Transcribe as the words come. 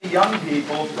young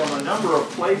people from a number of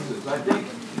places. I think,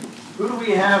 who do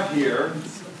we have here?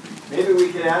 Maybe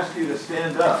we could ask you to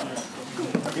stand up.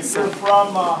 If you're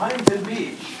from Huntington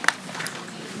Beach,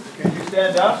 can you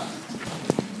stand up?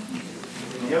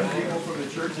 Young people from the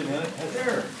church in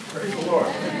there. Praise the Lord.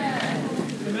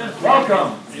 Amen.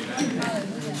 Welcome.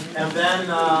 And then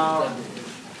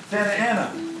Santa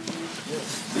Ana.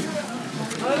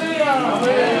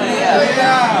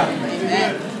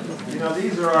 You know,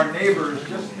 these are our neighbors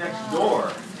just next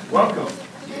door. Welcome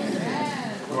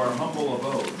to our humble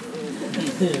abode.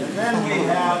 And then we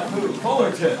have who?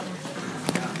 Fullerton.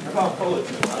 How about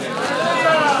Fullerton?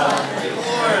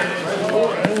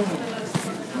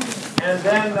 And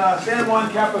then San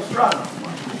Juan Capistrano.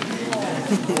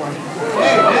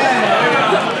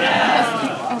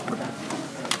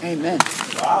 Amen.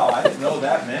 Wow, I didn't know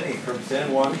that many from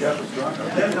San Juan Capistrano.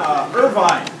 Then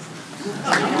Irvine.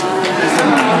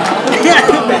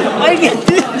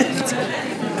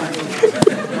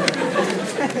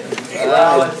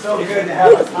 Well, it's so good to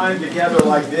have a time together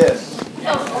like this.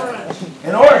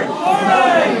 In Orange.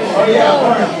 Oh yeah,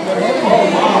 Orange. Oh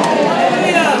wow.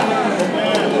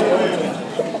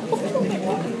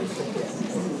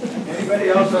 Anybody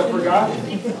else I forgot?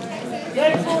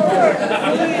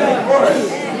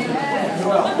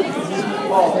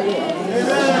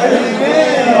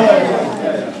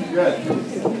 Good.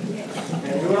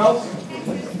 And who else?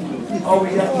 Oh, we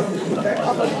got oh,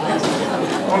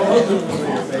 those are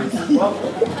familiar faces.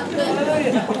 Welcome.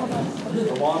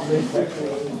 The Las Vegas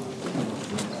Texas.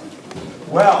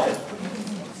 Well,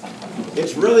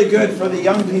 it's really good for the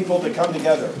young people to come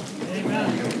together.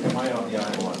 Am I on the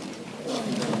island one?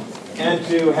 And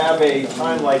to have a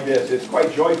time like this. It's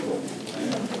quite joyful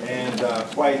and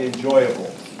quite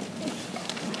enjoyable.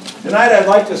 Tonight I'd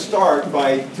like to start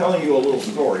by telling you a little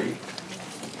story.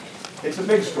 It's a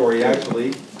big story,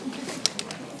 actually.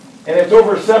 And it's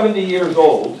over 70 years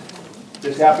old.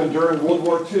 This happened during World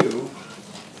War II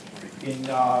in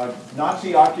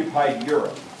Nazi-occupied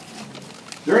Europe.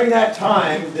 During that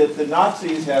time that the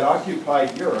Nazis had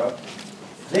occupied Europe,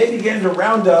 they began to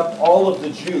round up all of the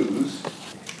Jews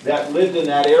that lived in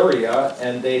that area,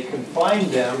 and they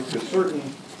confined them to certain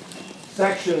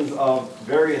sections of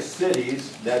various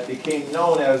cities that became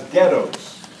known as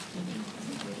ghettos.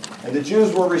 And the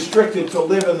Jews were restricted to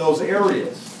live in those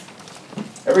areas.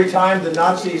 Every time the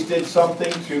Nazis did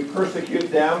something to persecute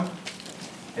them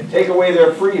and take away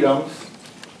their freedoms,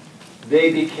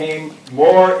 they became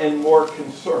more and more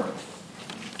concerned.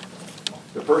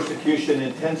 The persecution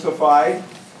intensified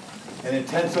and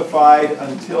intensified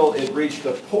until it reached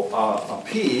a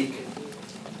peak.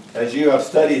 As you have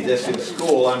studied this in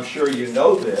school, I'm sure you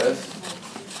know this.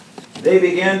 They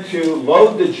began to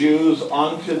load the Jews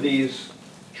onto these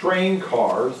train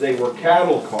cars. They were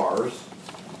cattle cars.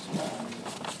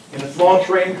 In a small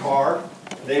train car,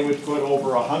 they would put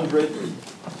over 100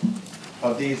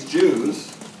 of these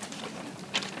Jews,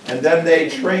 and then they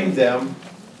trained them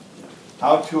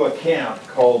out to a camp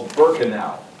called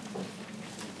Birkenau,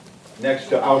 next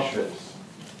to Auschwitz,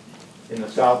 in the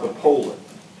south of Poland.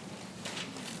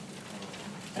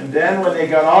 And then when they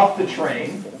got off the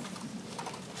train,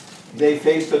 they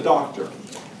faced a doctor,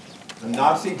 a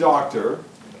Nazi doctor,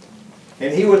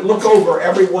 and he would look over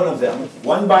every one of them,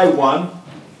 one by one.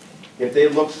 If they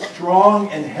looked strong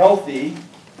and healthy,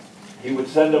 he would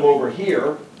send them over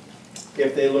here.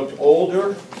 If they looked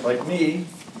older, like me,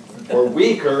 or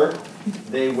weaker,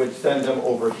 they would send them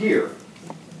over here.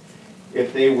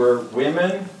 If they were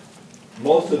women,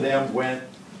 most of them went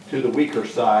to the weaker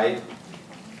side.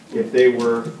 If they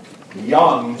were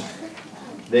young,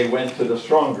 they went to the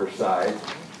stronger side.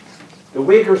 The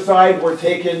weaker side were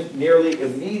taken nearly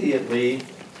immediately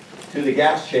to the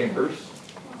gas chambers.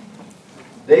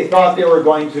 They thought they were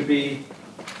going to be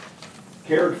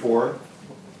cared for.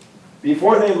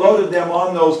 Before they loaded them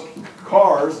on those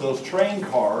cars, those train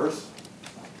cars,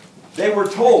 they were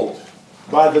told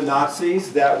by the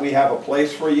Nazis that we have a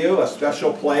place for you, a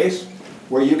special place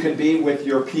where you can be with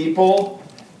your people,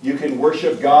 you can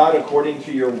worship God according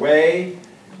to your way,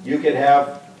 you can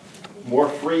have more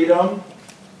freedom.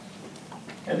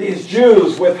 And these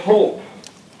Jews, with hope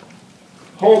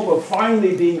of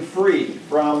finally being free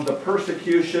from the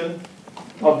persecution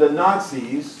of the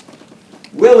Nazis,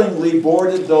 willingly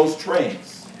boarded those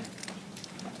trains,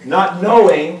 not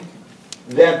knowing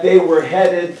that they were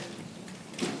headed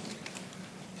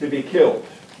to be killed.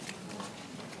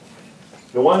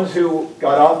 The ones who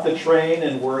got off the train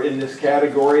and were in this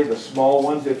category, the small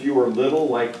ones, if you were little,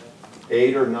 like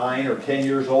 8 or 9 or 10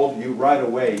 years old, you right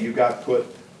away, you got put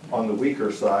on the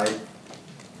weaker side.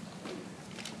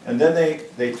 And then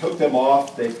they took them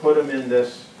off, they put them in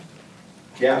this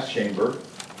gas chamber.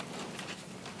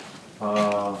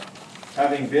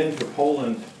 Having been to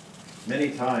Poland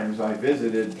many times, I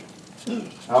visited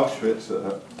Auschwitz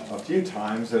a few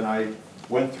times, and I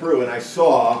went through and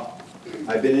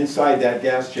I've been inside that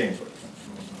gas chamber.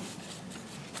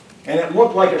 And it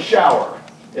looked like a shower.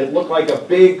 It looked like a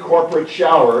big corporate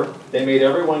shower. They made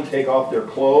everyone take off their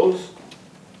clothes.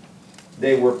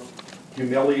 They were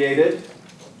humiliated.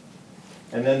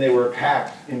 And then they were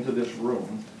packed into this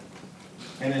room.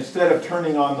 And instead of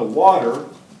turning on the water,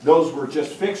 those were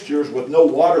just fixtures with no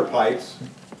water pipes.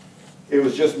 It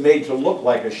was just made to look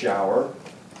like a shower.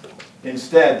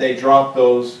 Instead, they dropped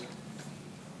those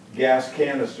gas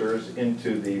canisters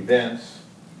into the vents,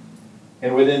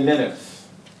 and within minutes,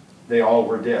 they all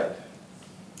were dead.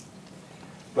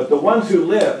 But the ones who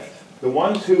lived, the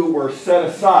ones who were set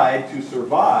aside to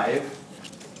survive,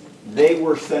 they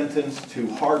were sentenced to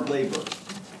hard labor.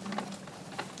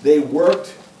 They worked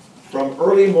from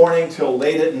early morning till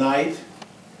late at night.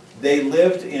 They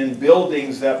lived in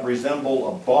buildings that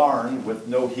resemble a barn with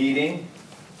no heating.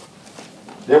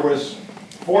 There was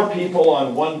 4 people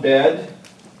on one bed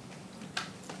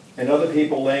and other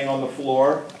people laying on the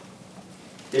floor.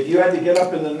 If you had to get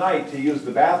up in the night to use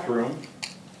the bathroom,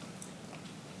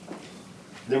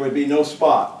 there would be no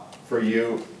spot for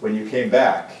you when you came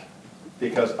back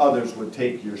because others would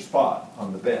take your spot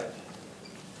on the bed.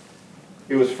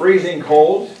 It was freezing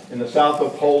cold. In the south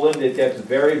of Poland, it gets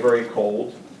very, very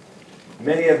cold.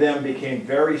 Many of them became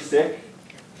very sick.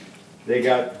 They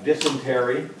got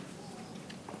dysentery,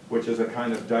 which is a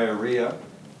kind of diarrhea.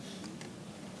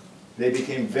 They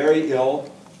became very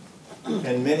ill,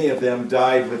 and many of them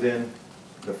died within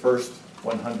the first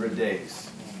 100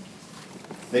 days.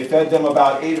 They fed them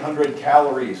about 800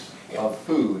 calories of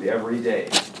food every day,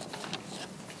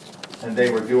 and they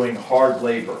were doing hard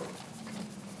labor.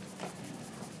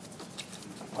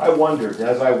 I wondered,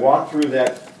 as I walked through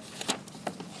that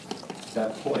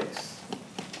place,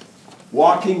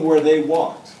 walking where they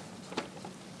walked,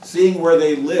 seeing where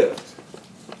they lived,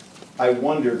 I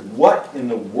wondered what in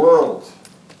the world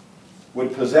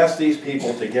would possess these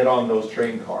people to get on those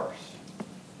train cars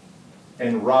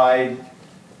and ride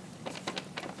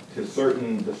to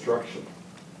certain destruction.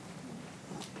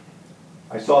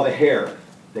 I saw the hair.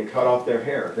 They cut off their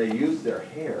hair. They used their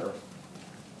hair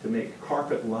to make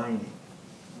carpet lining.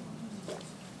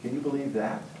 Can you believe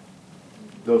that?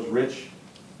 Those rich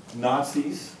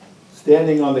Nazis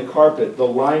standing on the carpet, the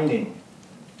lining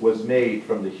was made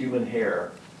from the human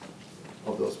hair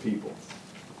of those people.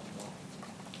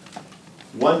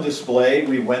 One display,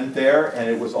 we went there, and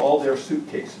it was all their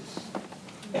suitcases.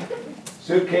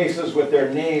 Suitcases with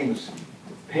their names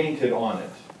painted on it.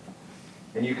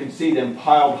 And you can see them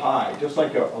piled high, just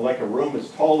like a room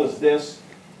as tall as this,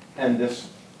 and this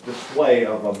display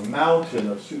of a mountain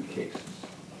of suitcases,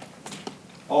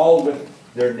 all with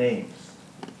their names.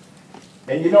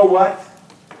 And you know what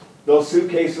those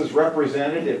suitcases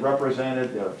represented? It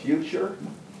represented their future,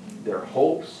 their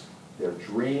hopes, their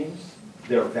dreams,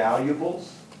 their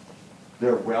valuables,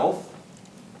 their wealth.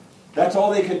 That's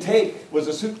all they could take was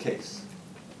a suitcase.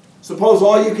 Suppose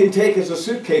all you can take is a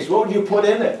suitcase. What would you put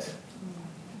in it?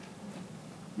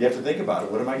 You have to think about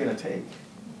it. What am I going to take?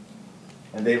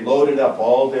 And they loaded up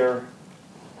all their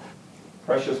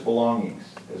precious belongings,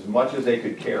 as much as they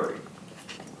could carry,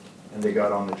 and they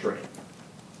got on the train.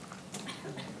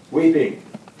 Weeping,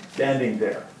 standing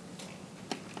there,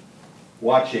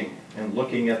 watching and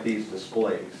looking at these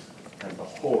displays and the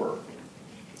horror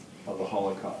of the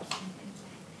Holocaust.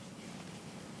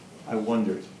 I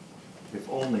wondered, if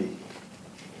only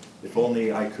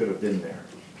I could have been there.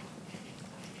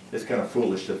 It's kind of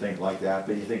foolish to think like that,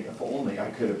 but you think, if only I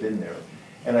could have been there,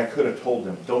 and I could have told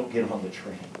them, don't get on the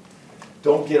train.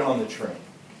 Don't get on the train.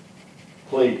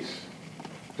 Please,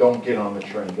 don't get on the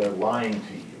train. They're lying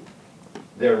to you.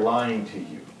 They're lying to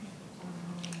you.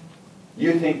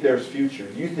 You think there's future.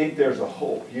 You think there's a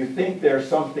hope. You think there's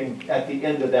something at the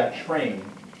end of that train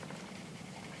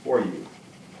for you.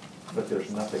 But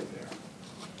there's nothing there.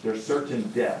 There's certain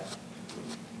death.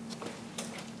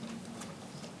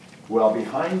 Well,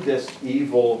 behind this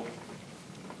evil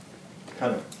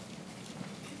kind of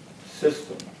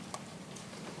system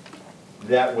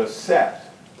that was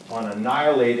set on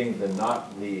annihilating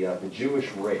the Jewish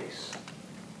race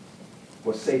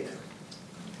was Satan.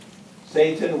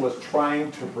 Satan was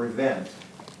trying to prevent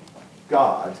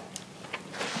God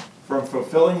from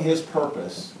fulfilling his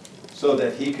purpose so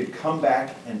that he could come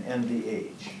back and end the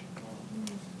age.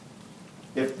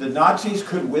 If the Nazis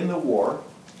could win the war,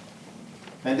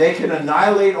 and they could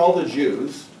annihilate all the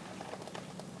Jews,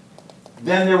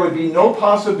 then there would be no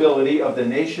possibility of the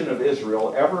nation of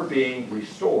Israel ever being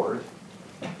restored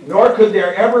Nor could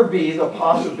there ever be the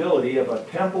possibility of a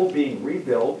temple being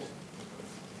rebuilt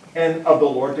and of the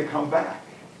Lord to come back.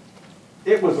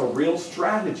 It was a real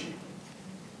strategy.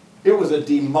 It was a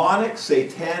demonic,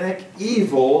 satanic,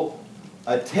 evil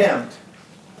attempt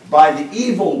by the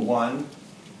evil one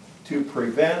to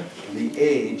prevent the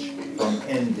age from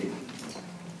ending.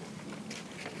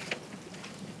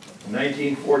 In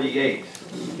 1948,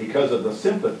 because of the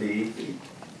sympathy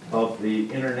of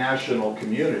the international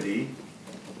community,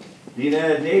 the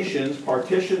United Nations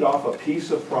partitioned off a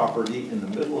piece of property in the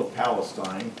middle of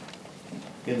Palestine,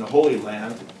 in the Holy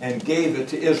Land, and gave it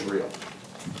to Israel.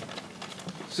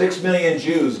 6 million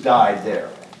Jews died there.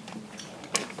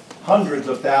 Hundreds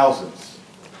of thousands.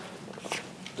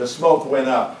 The smoke went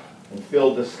up and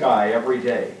filled the sky every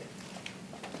day.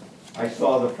 I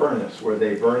saw the furnace where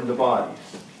they burned the bodies.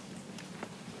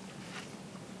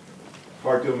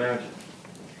 Hard to imagine.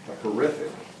 A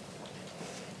horrific,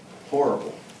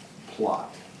 horrible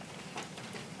plot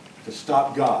to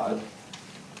stop God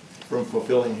from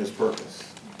fulfilling his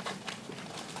purpose.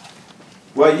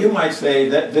 Well, you might say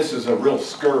that this is a real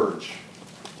scourge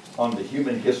on the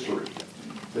human history,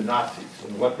 the Nazis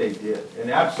and what they did,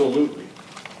 and absolutely.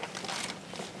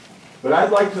 But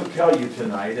I'd like to tell you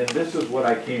tonight, and this is what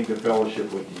I came to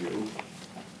fellowship with you,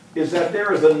 is that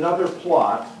there is another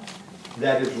plot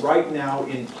that is right now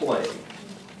in play.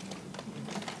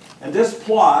 And this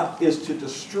plot is to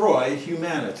destroy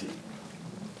humanity.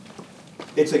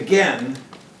 It's again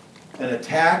an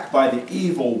attack by the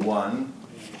evil one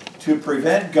to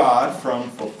prevent God from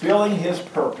fulfilling his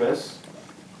purpose,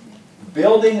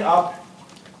 building up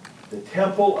the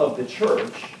temple of the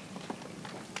church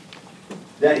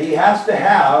that he has to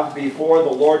have before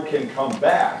the Lord can come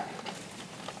back.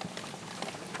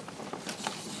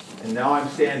 And now I'm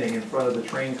standing in front of the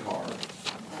train car,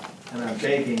 and I'm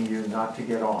begging you not to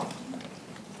get on.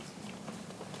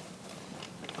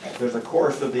 There's a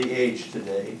course of the age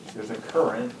today. There's a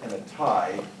current and a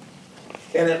tide,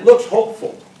 and it looks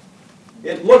hopeful.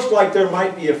 It looks like there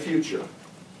might be a future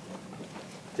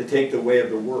to take the way of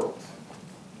the world.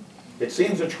 It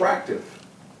seems attractive,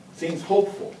 seems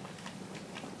hopeful.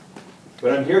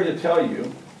 But I'm here to tell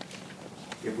you,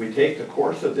 if we take the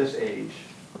course of this age,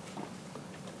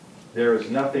 there is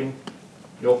nothing,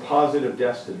 no positive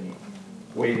destiny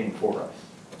waiting for us.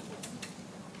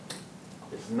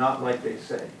 It's not like they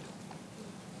say.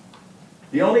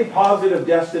 The only positive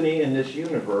destiny in this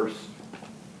universe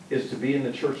is to be in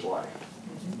the church life.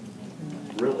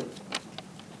 Really.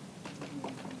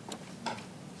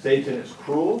 Satan is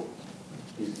cruel,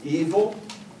 he's evil,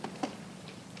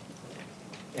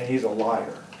 and he's a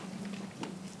liar.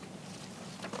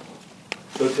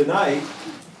 So tonight,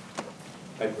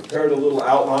 I prepared a little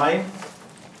outline.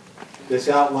 This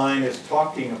outline is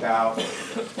talking about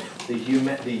the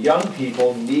young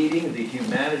people needing the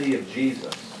humanity of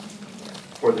Jesus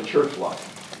for the church life.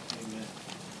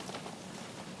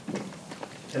 Amen.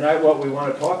 Tonight what we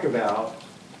want to talk about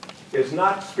is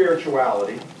not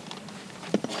spirituality.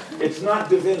 It's not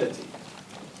divinity.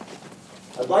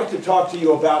 I'd like to talk to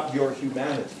you about your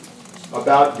humanity,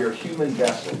 about your human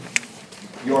vessel,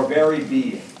 your very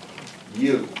being,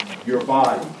 you, your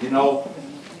body. You know,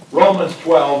 Romans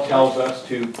 12 tells us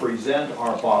to present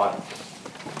our bodies.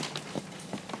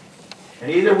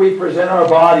 And either we present our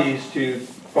bodies to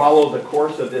follow the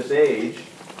course of this age,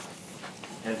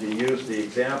 and to use the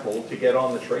example to get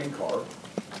on the train car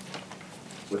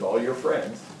with all your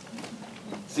friends.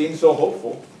 Seems so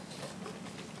hopeful.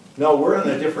 No, we're on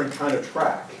a different kind of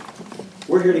track.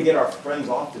 We're here to get our friends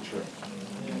off the train.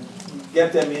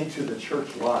 Get them into the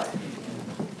church life.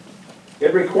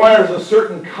 It requires a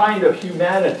certain kind of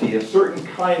humanity, a certain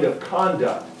kind of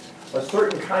conduct, a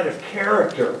certain kind of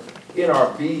character in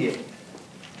our being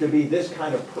to be this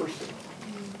kind of person.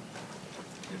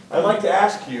 I'd like to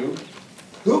ask you,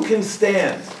 who can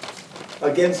stand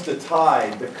against the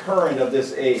tide, the current of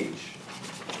this age?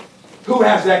 Who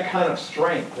has that kind of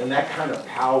strength and that kind of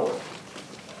power?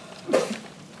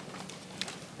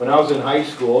 When I was in high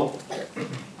school,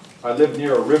 I lived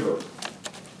near a river.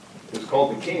 It was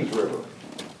called the Kings River.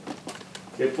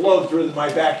 It flowed through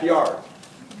my backyard.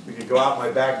 We could go out my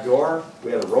back door.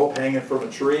 We had a rope hanging from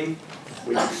a tree.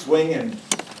 We could swing and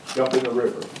jump in the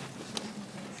river.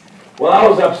 Well, I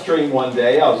was upstream one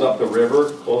day. I was up the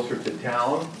river, closer to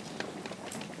town.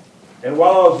 And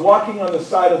while I was walking on the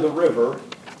side of the river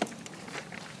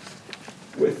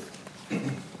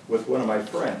with one of my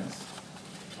friends,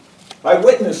 I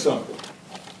witnessed something.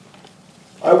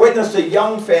 I witnessed a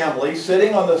young family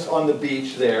sitting on the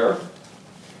beach there,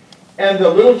 and the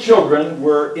little children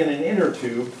were in an inner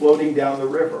tube floating down the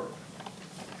river.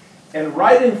 And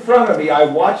right in front of me, I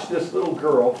watched this little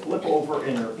girl flip over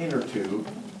in her inner tube,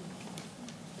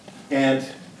 and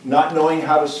not knowing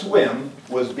how to swim,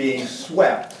 was being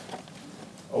swept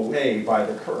away by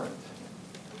the current.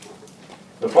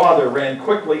 The father ran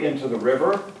quickly into the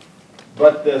river,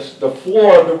 but the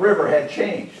floor of the river had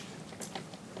changed.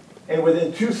 And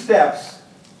within 2 steps,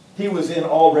 he was in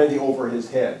already over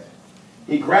his head.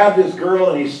 He grabbed his girl,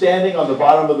 and he's standing on the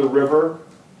bottom of the river.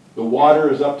 The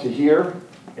water is up to here,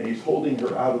 and he's holding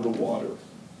her out of the water.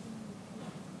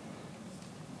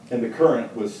 And the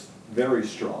current was very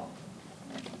strong.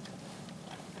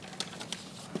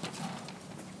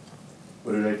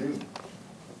 What did I do?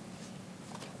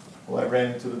 Well, I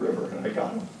ran into the river, and I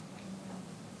got him.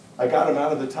 I got him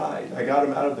out of the tide. I got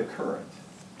him out of the current.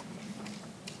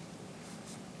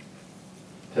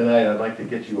 Tonight, I'd like to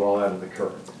get you all out of the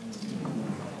current.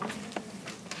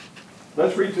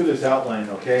 Let's read through this outline,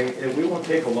 okay? We won't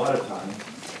take a lot of time.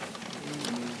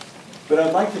 But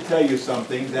I'd like to tell you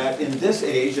something, that in this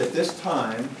age, at this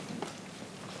time,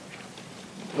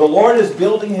 the Lord is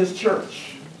building His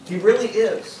church. He really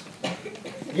is.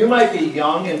 You might be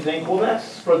young and think, well,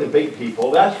 that's for the big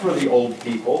people. That's for the old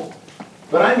people.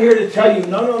 But I'm here to tell you,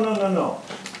 no.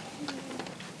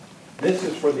 This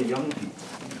is for the young people.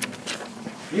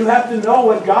 You have to know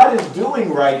what God is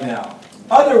doing right now.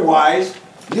 Otherwise,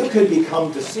 you could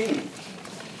become deceived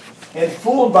and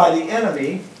fooled by the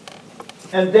enemy,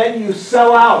 and then you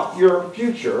sell out your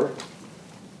future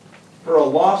for a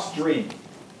lost dream,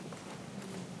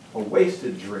 a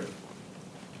wasted dream.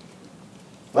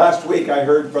 Last week I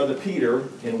heard Brother Peter,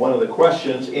 in one of the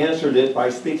questions, answered it by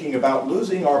speaking about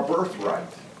losing our birthright.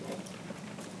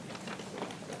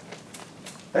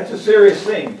 That's a serious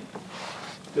thing,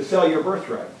 to sell your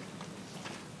birthright.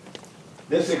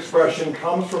 This expression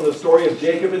comes from the story of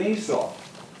Jacob and Esau.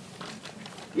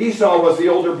 Esau was the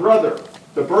older brother.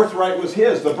 The birthright was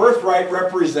his. The birthright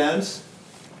represents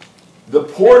the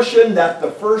portion that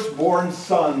the firstborn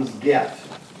sons get.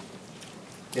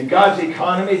 In God's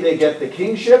economy, they get the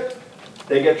kingship.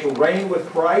 They get to reign with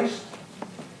Christ.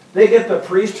 They get the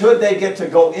priesthood. They get to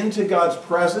go into God's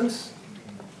presence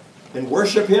and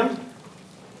worship Him.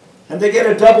 And they get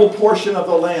a double portion of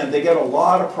the land. They get a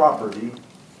lot of property,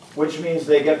 which means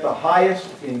they get the highest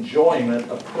enjoyment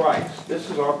of Christ. This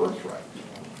is our birthright.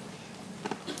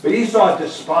 But Esau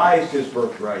despised his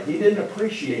birthright. He didn't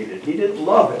appreciate it. He didn't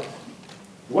love it.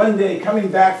 One day, coming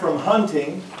back from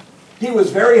hunting, he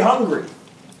was very hungry.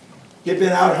 He'd been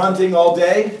out hunting all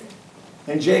day,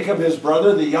 and Jacob, his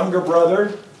brother, the younger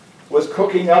brother, was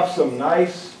cooking up some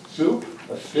nice soup,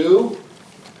 a stew.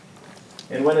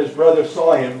 And when his brother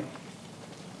saw him,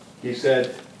 he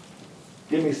said,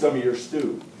 "Give me some of your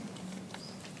stew."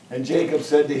 And Jacob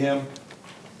said to him,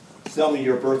 "Sell me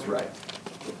your birthright."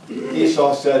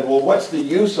 Esau said, "Well, what's the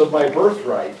use of my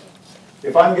birthright?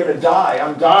 If I'm going to die,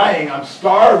 I'm dying, I'm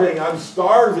starving.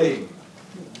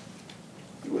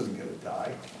 He wasn't going to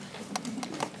die.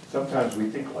 Sometimes we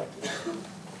think like this.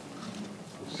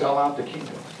 Sell out the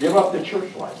kingdom. Give up the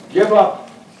church life. Give up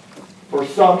for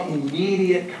some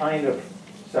immediate kind of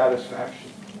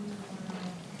satisfaction.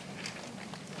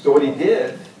 So what he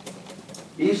did,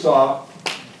 Esau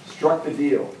struck the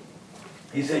deal.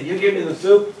 He said, "You give me the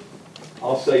soup,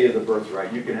 I'll sell you the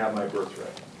birthright. You can have my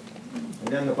birthright." And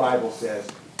then the Bible says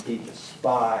he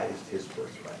despised his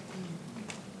birthright.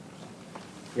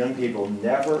 Young people,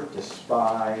 never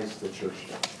despise the church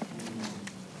life.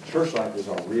 Church life is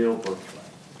our real birthright.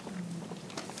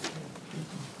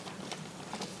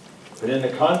 But in the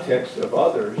context of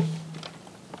others,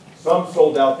 some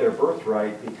sold out their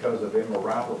birthright because of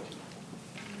immorality.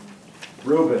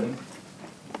 Reuben,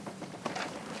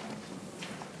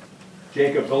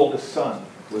 Jacob's oldest son,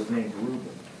 was named Reuben.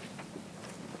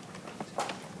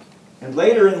 And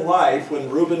later in life, when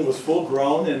Reuben was full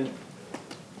grown, and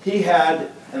he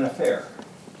had an affair,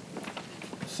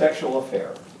 a sexual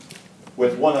affair,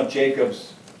 with one of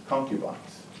Jacob's concubines.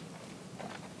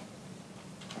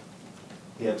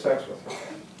 He had sex with her.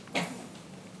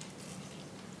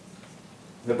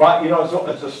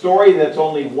 It's a story that's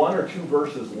only 1 or 2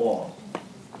 verses long.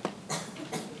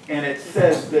 And it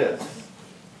says this,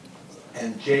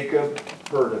 "And Jacob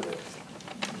heard of it."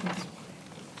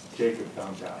 Jacob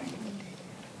found out.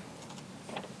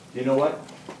 You know what?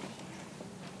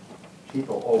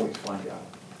 People always find out.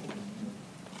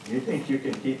 You think you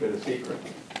can keep it a secret?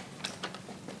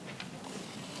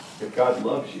 If God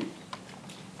loves you,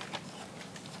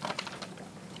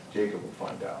 Jacob will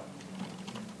find out.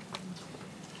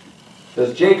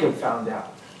 Does Jacob found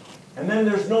out? And then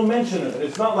there's no mention of it.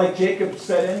 It's not like Jacob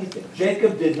said anything.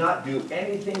 Jacob did not do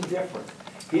anything different.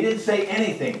 He didn't say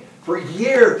anything. For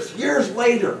years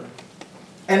later,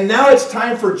 And now it's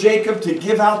time for Jacob to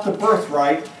give out the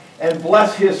birthright and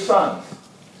bless his sons.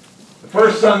 The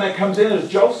first son that comes in is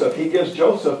Joseph. He gives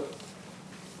Joseph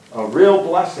a real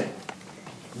blessing.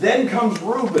 Then comes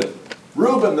Reuben.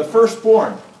 Reuben, the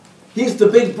firstborn. He's the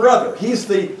big brother. He's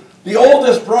the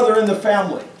oldest brother in the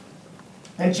family.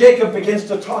 And Jacob begins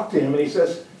to talk to him, and he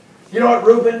says, you know what,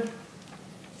 Reuben?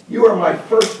 You are my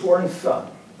firstborn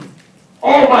son.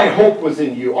 All my hope was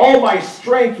in you. All my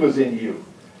strength was in you.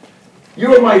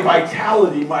 You are my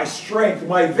vitality, my strength,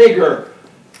 my vigor.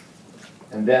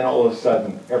 And then all of a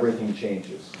sudden, everything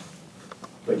changes.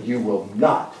 But you will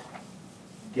not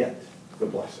get the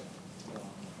blessing.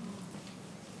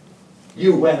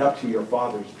 You went up to your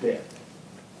father's bed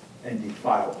and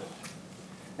defiled it.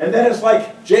 And then it's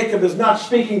like Jacob is not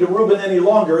speaking to Reuben any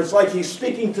longer. It's like he's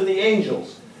speaking to the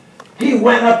angels. He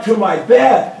went up to my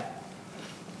bed.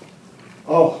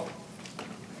 Oh.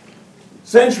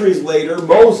 Centuries later,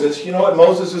 Moses, you know what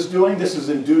Moses is doing? This is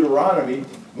in Deuteronomy.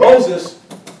 Moses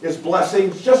is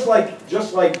blessing just like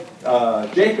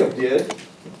Jacob did.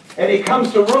 And he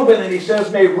comes to Reuben and he says,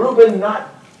 may Reuben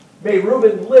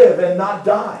live and not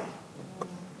die.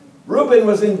 Reuben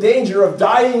was in danger of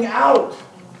dying out.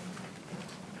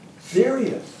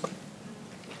 Serious.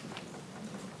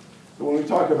 So when we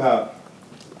talk about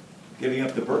giving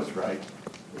up the birthright,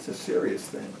 it's a serious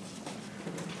thing.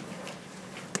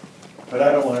 But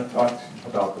I don't want to talk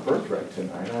about the birthright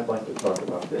tonight. I'd like to talk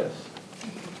about this.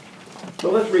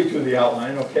 So let's read through the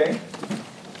outline, okay?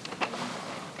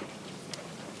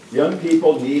 Young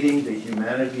people needing the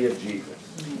humanity of Jesus.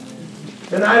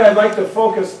 Tonight I'd like to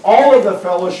focus all of the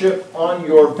fellowship on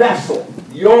your vessel.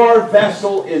 Your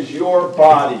vessel is your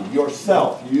body,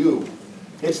 yourself, you.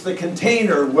 It's the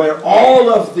container where all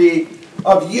of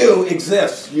you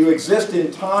exists. You exist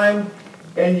in time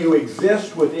and you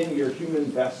exist within your human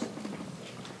vessel.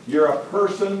 You're a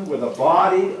person with a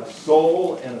body, a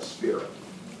soul, and a spirit.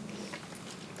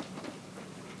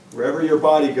 Wherever your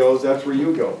body goes, that's where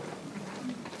you go.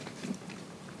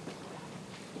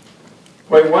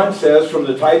 Point 1 says, from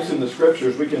the types in the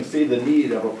scriptures, we can see the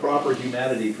need of a proper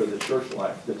humanity for the church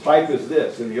life. The type is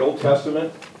this. In the Old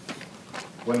Testament,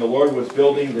 when the Lord was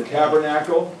building the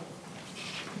tabernacle,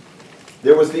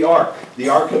 there was the Ark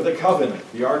of the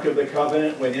Covenant. The Ark of the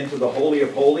Covenant went into the Holy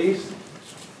of Holies.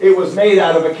 It was made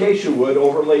out of acacia wood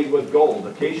overlaid with gold.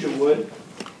 Acacia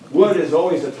wood is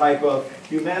always a type of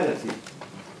humanity.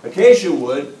 Acacia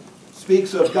wood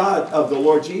speaks of God, of the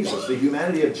Lord Jesus, the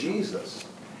humanity of Jesus.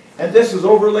 And this is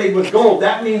overlaid with gold.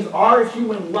 That means our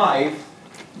human life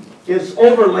is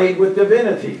overlaid with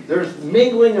divinity. There's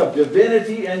mingling of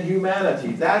divinity and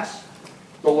humanity. That's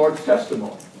the Lord's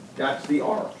testimony. That's the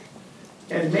ark.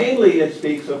 And mainly it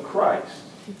speaks of Christ.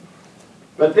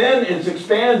 But then it's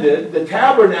expanded. The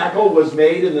tabernacle was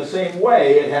made in the same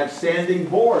way. It had standing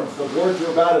boards. The boards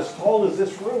were about as tall as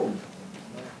this room.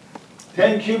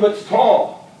 10 cubits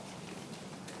tall.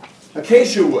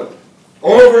 Acacia wood,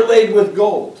 overlaid with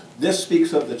gold. This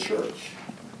speaks of the church.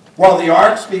 While the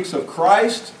ark speaks of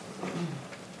Christ,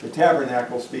 the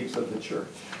tabernacle speaks of the church.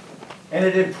 And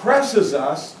it impresses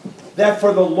us that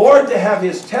for the Lord to have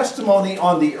his testimony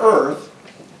on the earth,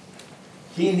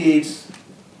 he needs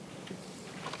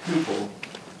people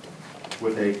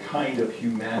with a kind of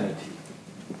humanity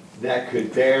that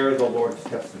could bear the Lord's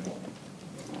testimony.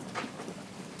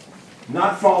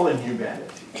 Not fallen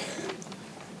humanity,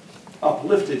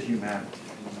 uplifted humanity.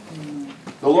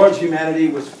 The Lord's humanity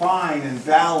was fine and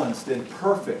balanced and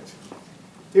perfect.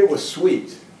 It was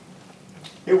sweet.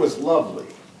 It was lovely.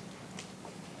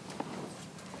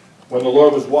 When the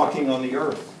Lord was walking on the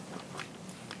earth,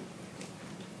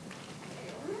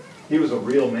 he was a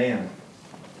real man.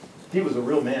 He was a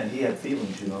real man. He had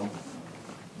feelings, you know.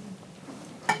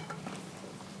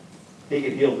 He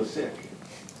could heal the sick.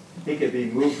 He could be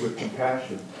moved with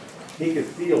compassion. He could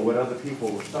feel what other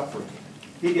people were suffering.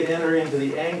 He could enter into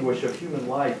the anguish of human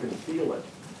life and feel it.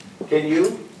 Can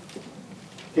you?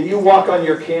 Can you walk on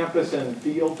your campus and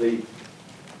feel the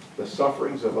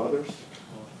sufferings of others?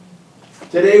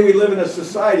 Today we live in a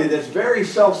society that's very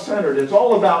self-centered. It's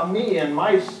all about me and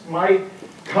my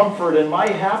comfort and my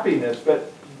happiness.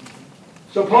 But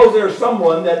suppose there's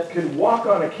someone that can walk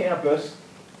on a campus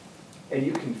and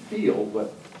you can feel the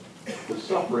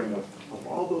suffering of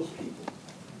all those people.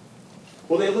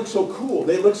 Well, they look so cool.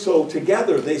 They look so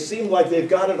together. They seem like they've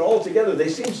got it all together. They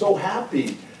seem so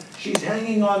happy. She's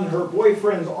hanging on her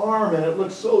boyfriend's arm, and it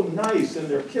looks so nice, and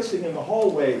they're kissing in the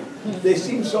hallway. They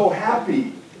seem so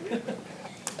happy.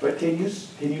 But can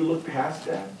you look past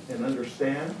that and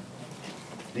understand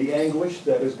the anguish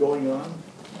that is going on,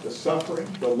 the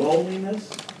suffering, the loneliness?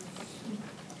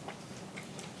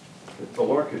 If the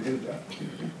Lord could do that.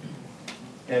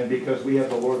 And because we have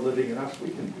the Lord living in us, we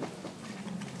can do that.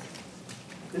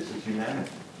 This is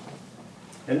humanity.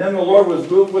 And then the Lord was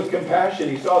moved with compassion.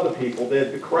 He saw the people,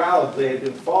 the crowds, they had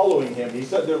been following him. He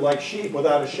said they're like sheep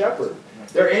without a shepherd.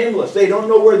 They're aimless. They don't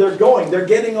know where they're going. They're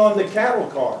getting on the cattle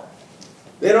car.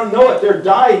 They don't know it. They're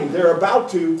dying. They're about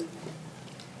to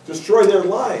destroy their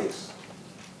lives.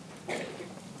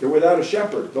 They're without a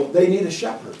shepherd. They need a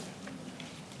shepherd.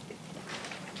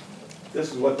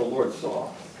 This is what the Lord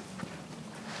saw.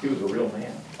 He was a real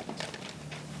man.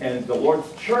 And the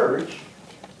Lord's church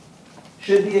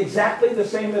should be exactly the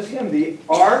same as him. The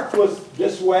ark was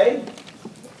this way,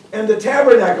 and the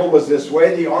tabernacle was this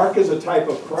way. The ark is a type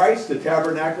of Christ. The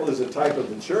tabernacle is a type of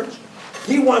the church.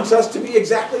 He wants us to be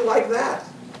exactly like that.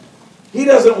 He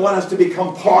doesn't want us to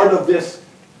become part of this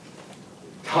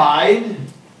tide.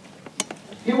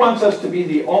 He wants us to be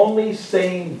the only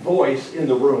sane voice in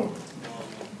the room.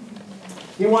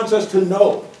 He wants us to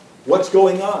know what's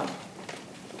going on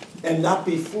and not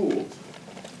be fooled,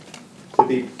 to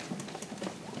be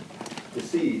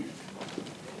deceived.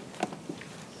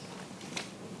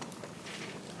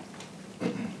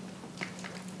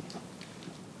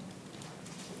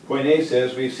 Point A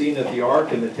says, we've seen that the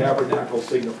ark and the tabernacle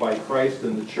signify Christ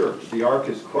and the church. The ark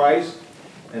is Christ,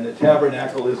 and the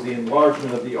tabernacle is the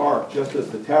enlargement of the ark. Just as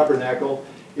the tabernacle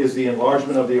is the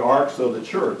enlargement of the ark, so the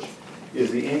church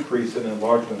is the increase and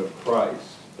enlargement of Christ.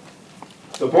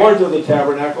 The boards of the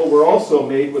tabernacle were also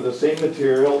made with the same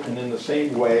material and in the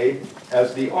same way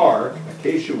as the ark,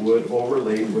 acacia wood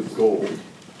overlaid with gold.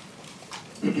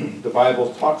 The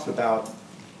Bible talks about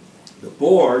the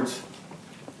boards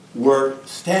were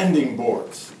standing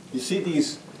boards. You see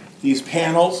these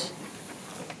panels?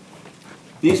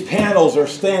 These panels are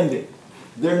standing.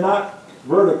 They're not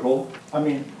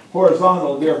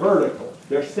horizontal, they're vertical.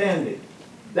 They're standing.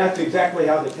 That's exactly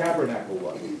how the tabernacle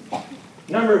was.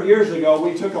 A number of years ago,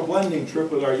 we took a blending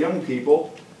trip with our young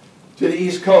people to the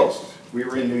East Coast. We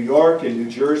were in New York and New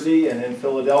Jersey and in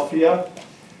Philadelphia.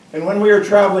 And when we were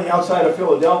traveling outside of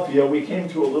Philadelphia, we came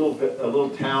to a little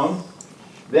town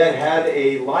that had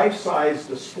a life-size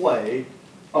display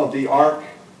of the ark,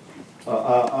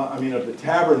 of the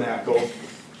tabernacle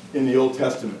in the Old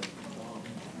Testament.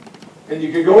 And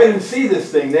you could go in and see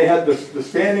this thing. They had the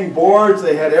standing boards,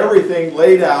 they had everything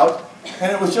laid out,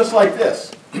 and it was just like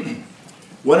this.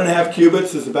 1.5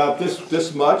 cubits is about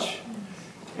this much,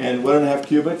 and 1.5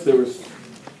 cubits, there was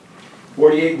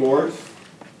 48 boards,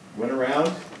 went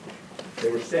around, they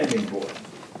were standing boards.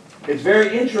 It's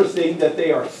very interesting that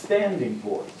they are standing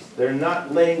boards. They're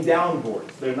not laying down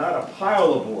boards. They're not a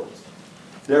pile of boards.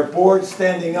 They're boards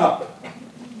standing up.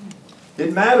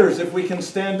 It matters if we can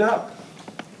stand up.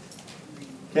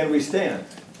 Can we stand?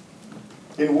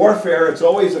 In warfare, it's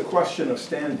always a question of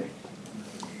standing.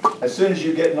 As soon as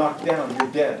you get knocked down,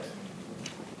 you're dead.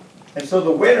 And so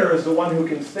the winner is the one who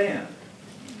can stand.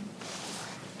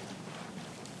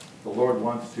 The Lord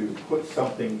wants to put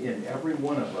something in every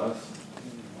one of us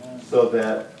so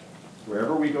that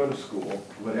wherever we go to school,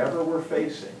 whatever we're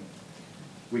facing,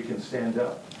 we can stand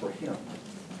up for Him.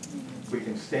 We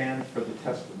can stand for the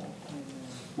testimony.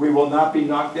 We will not be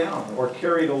knocked down or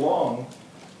carried along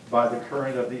by the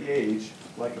current of the age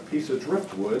like a piece of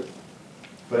driftwood,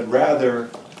 but rather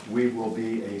we will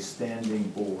be a standing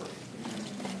board.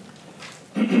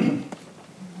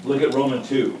 Look at Romans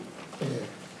 2.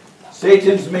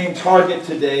 Satan's main target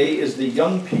today is the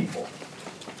young people.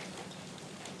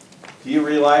 Do you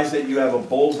realize that you have a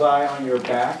bullseye on your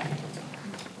back?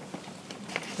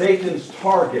 Satan's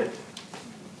target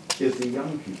is the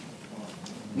young people.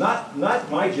 Not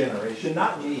my generation,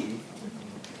 not me.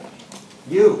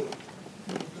 You.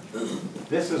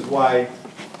 This is why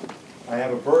I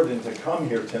have a burden to come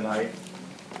here tonight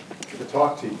to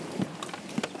talk to you.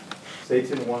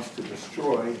 Satan wants to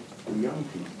destroy the young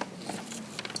people.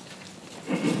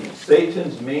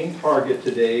 Satan's main target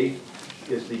today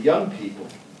is the young people.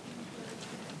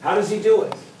 How does he do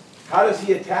it? How does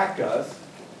he attack us?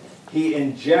 He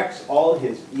injects all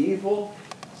his evil,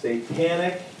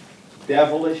 satanic,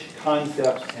 devilish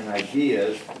concepts and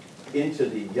ideas into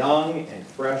the young and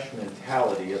fresh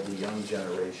mentality of the young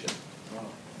generation.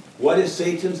 What is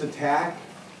Satan's attack?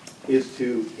 Is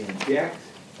to inject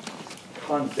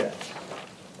concepts.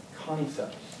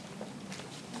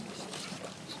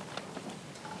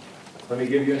 Let me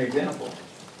give you an example.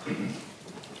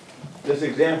 This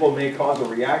example may cause a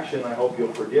reaction. I hope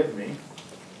you'll forgive me.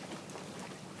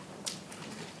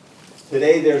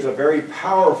 Today there's a very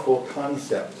powerful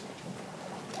concept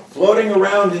floating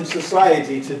around in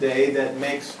society today that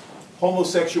makes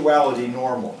homosexuality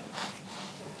normal.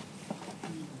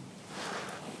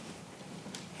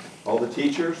 all the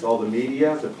teachers, all the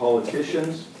media, the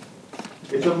politicians.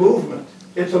 It's a movement.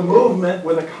 It's a movement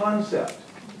with a concept.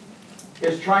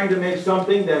 It's trying to make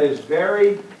something that is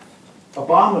very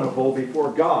abominable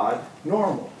before God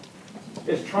normal.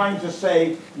 It's trying to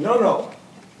say, no,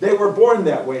 they were born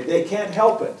that way. They can't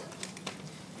help it.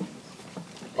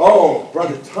 Oh,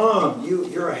 Brother Tom,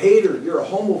 you're a hater. You're a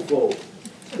homophobe.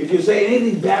 If you say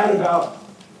anything bad about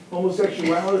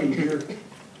homosexuality, you're...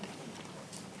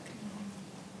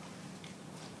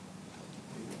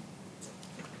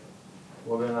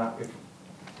 Well, then,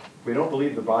 if we don't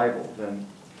believe the Bible, then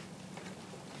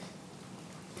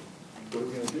what are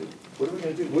we going to do? What are we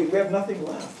going to do? We have nothing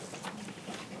left.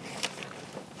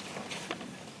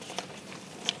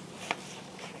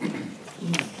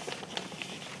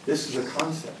 This is a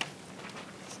concept.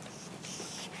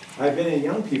 I've been in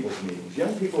young people's meetings,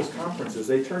 young people's conferences.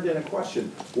 They turned in a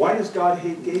question. Why does God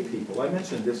hate gay people? I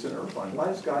mentioned this in Irvine. Why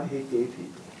does God hate gay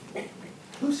people?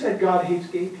 Who said God hates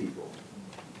gay people?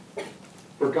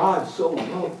 For God so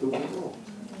loved the world.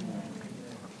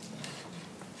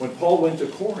 When Paul went to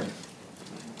Corinth,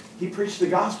 he preached the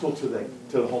gospel to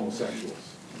the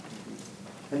homosexuals.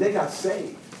 And they got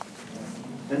saved.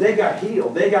 And they got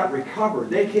healed. They got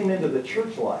recovered. They came into the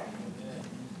church life.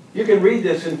 You can read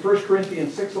this in 1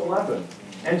 Corinthians 6:11.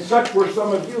 And such were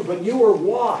some of you, but you were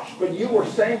washed, but you were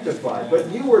sanctified, but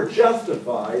you were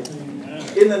justified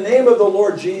in the name of the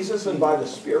Lord Jesus and by the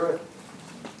Spirit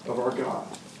of our God.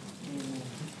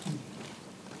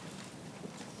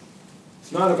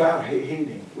 It's not about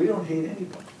hating. We don't hate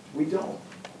anybody. We don't.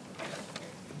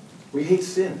 We hate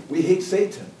sin. We hate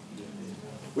Satan.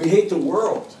 We hate the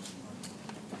world.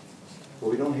 But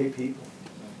we don't hate people.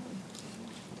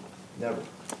 Never.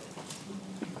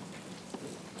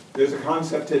 There's a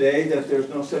concept today that there's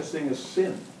no such thing as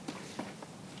sin.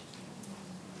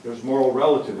 There's moral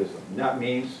relativism. And that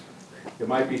means it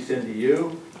might be sin to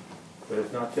you, but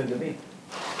it's not sin to me.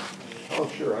 Oh,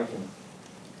 sure, I can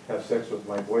have sex with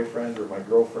my boyfriend or my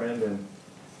girlfriend, and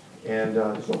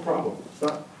there's no problem. It's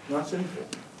not sinful.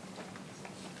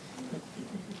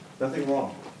 Nothing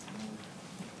wrong.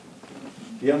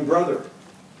 The young brother,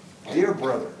 dear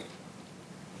brother,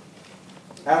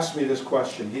 asked me this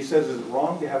question. He says, is it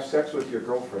wrong to have sex with your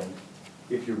girlfriend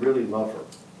if you really love her?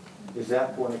 Is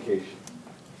that fornication?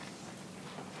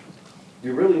 Do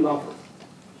you really love her?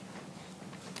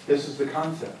 This is the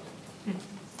concept.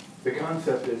 The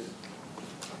concept is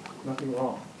nothing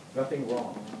wrong. Nothing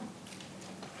wrong.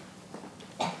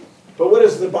 But what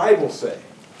does the Bible say?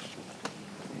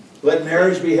 Let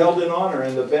marriage be held in honor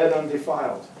and the bed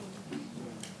undefiled.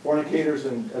 Fornicators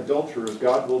and adulterers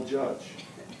God will judge.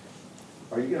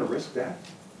 Are you going to risk that?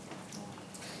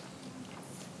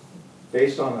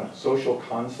 Based on a social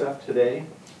concept today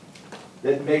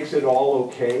that makes it all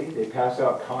okay. They pass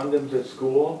out condoms at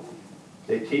school.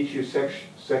 They teach you sex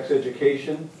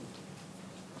education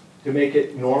to make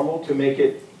it normal, to make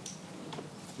it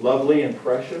lovely and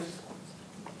precious.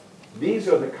 These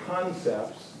are the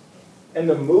concepts and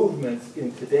the movements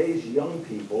in today's young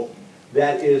people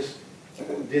that is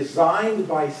designed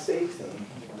by Satan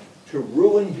to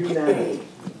ruin humanity,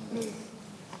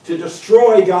 to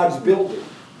destroy God's building.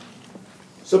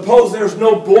 Suppose there's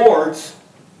no boards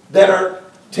that are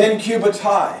 10 cubits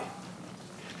high.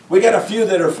 We got a few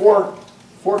that are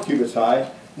 4 cubits high,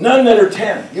 none that are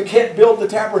 10. You can't build the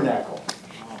tabernacle.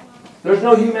 There's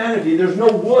no humanity, there's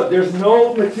no wood, there's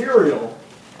no material.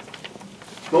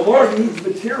 The Lord needs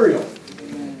material.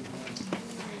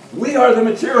 We are the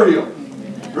material,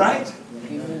 right?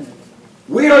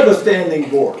 We are the standing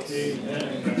boards.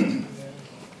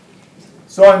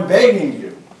 So I'm begging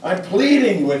you, I'm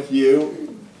pleading with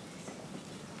you,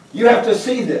 you have to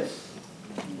see this.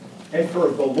 And for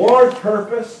the Lord's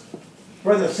purpose,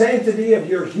 for the sanctity of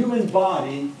your human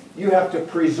body, you have to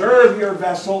preserve your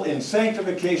vessel in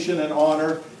sanctification and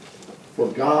honor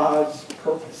for God's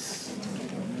purpose.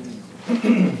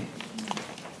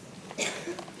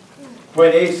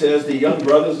 Point A says, the young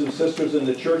brothers and sisters in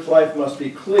the church life must be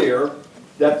clear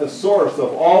that the source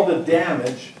of all the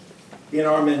damage in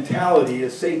our mentality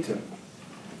is Satan.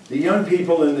 The young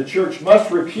people in the church must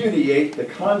repudiate the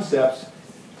concepts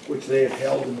which they have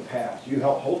held in the past. You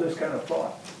hold this kind of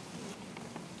thought.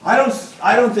 I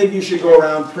don't think you should go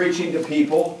around preaching to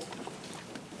people,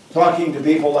 talking to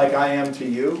people like I am to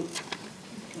you.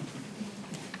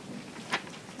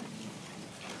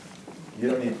 You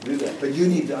don't need to do that. But you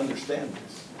need to understand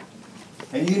this.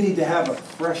 And you need to have a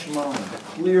fresh mind, a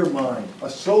clear mind, a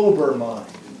sober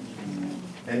mind,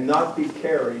 and not be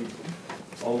carried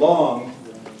along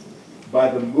by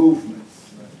the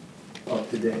movements of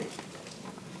today.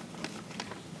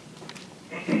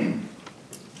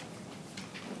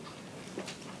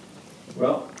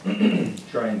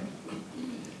 try and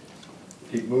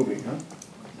keep moving, huh?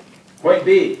 Point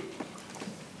B.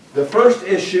 The first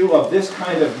issue of this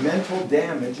kind of mental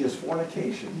damage is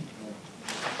fornication.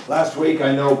 Last week,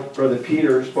 I know Brother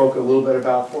Peter spoke a little bit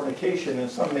about fornication, and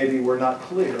some maybe were not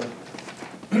clear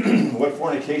what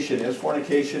fornication is.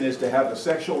 Fornication is to have a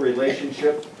sexual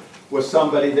relationship with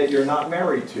somebody that you're not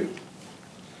married to.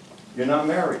 You're not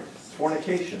married. It's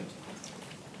fornication.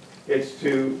 It's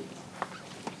to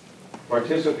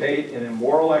participate in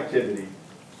immoral activity.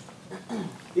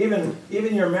 Even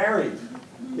you're married.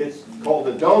 It's called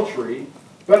adultery,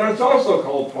 but it's also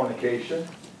called fornication.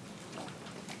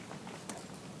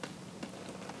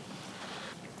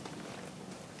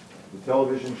 The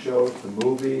television shows, the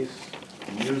movies,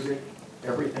 the music,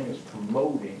 everything is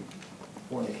promoting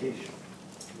fornication.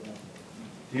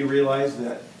 Do you realize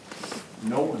that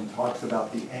no one talks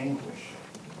about the anguish,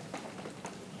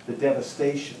 the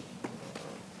devastation,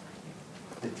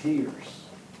 the tears,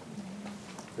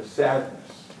 the sadness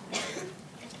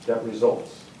that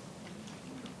results?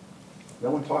 No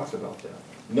one talks about that.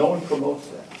 No one promotes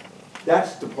that.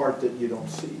 That's the part that you don't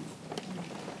see.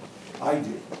 I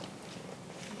do.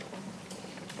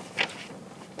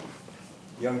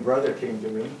 A young brother came to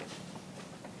me.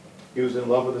 He was in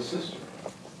love with a sister.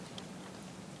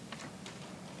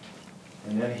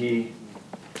 And then he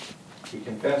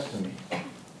confessed to me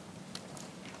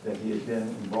that he had been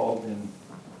involved in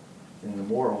an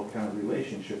immoral kind of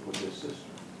relationship with his sister.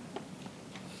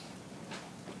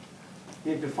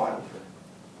 He had defiled her.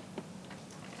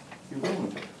 He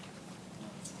ruined her.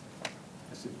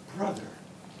 I said, brother,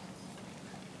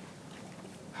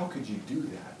 how could you do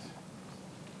that?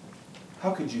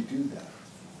 How could you do that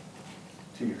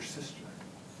to your sister?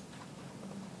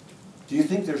 Do you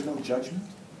think there's no judgment?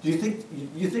 Do you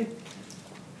think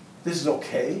this is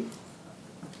okay?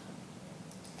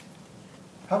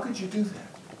 How could you do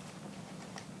that?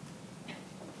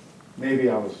 Maybe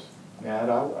I was mad.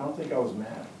 I don't think I was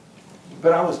mad.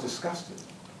 But I was disgusted.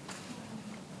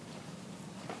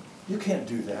 You can't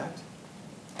do that.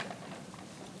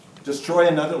 Destroy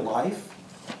another life.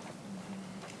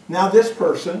 Now this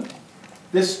person,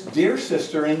 this dear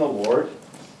sister in the Lord,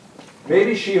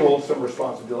 maybe she holds some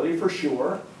responsibility for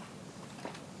sure.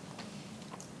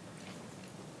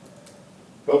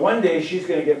 But one day she's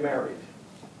going to get married.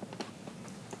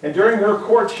 And during her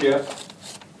courtship,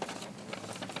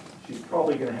 she's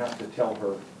probably going to have to tell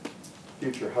her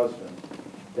future husband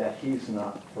that he's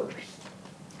not first.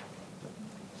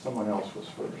 Someone else was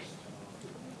first.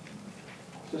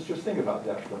 Sisters, think about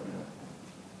that for a minute.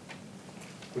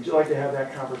 Would you like to have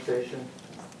that conversation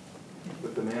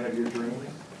with the man of your dreams?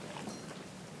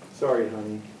 Sorry,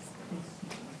 honey.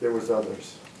 There was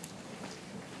others.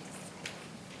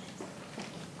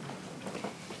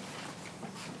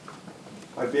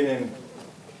 I've been in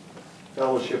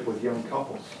fellowship with young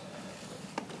couples.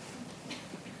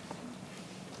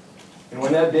 And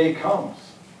when that day comes,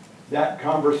 that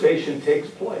conversation takes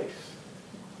place.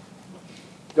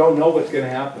 Don't know what's going to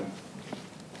happen.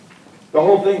 The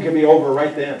whole thing can be over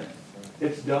right then.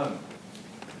 It's done.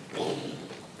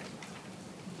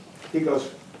 He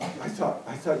goes, I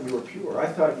thought you were pure. I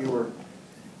thought you were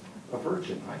a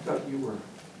virgin. I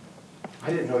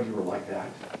didn't know you were like that.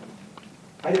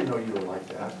 I didn't know you were like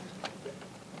that.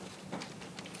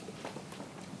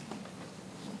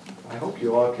 I hope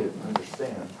you all could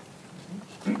understand.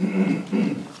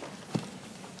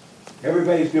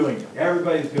 Everybody's doing it.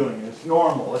 Everybody's doing it. It's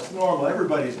normal. It's normal.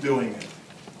 Everybody's doing it.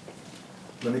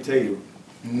 Let me tell you,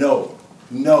 no,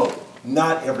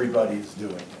 not everybody's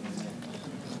doing it.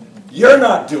 You're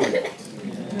not doing it.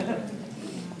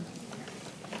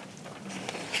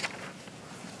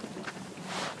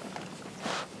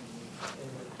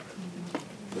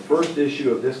 The first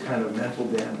issue of this kind of mental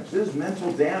damage. This is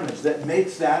mental damage that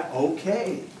makes that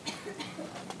okay.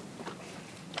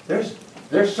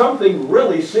 There's something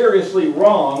really seriously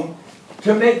wrong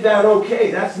to make that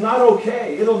okay. That's not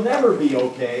okay. It'll never be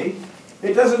okay.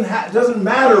 It doesn't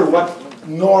matter what's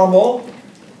normal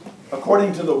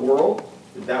according to the world.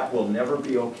 That will never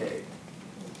be okay.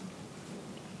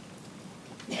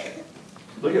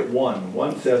 Look at 1.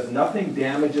 1 says, nothing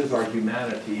damages our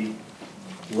humanity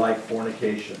like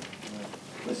fornication.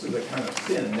 This is a kind of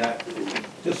sin that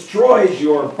destroys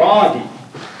your body,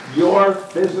 your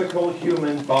physical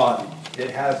human body. It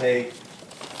has a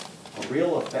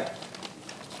real effect.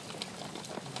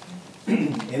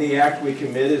 Any act we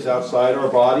commit is outside our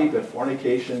body, but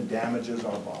fornication damages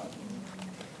our body.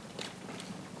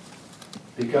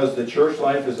 Because the church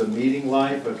life is a meeting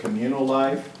life, a communal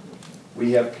life,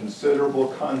 we have considerable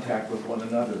contact with one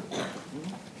another.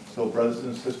 So brothers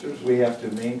and sisters, we have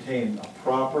to maintain a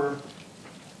proper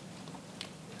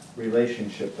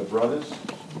relationship. The brothers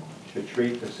should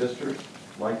treat the sisters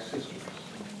like sisters.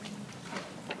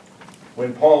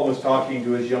 When Paul was talking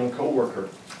to his young co-worker,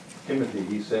 Timothy,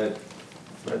 he said,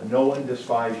 "Let no one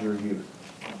despise your youth."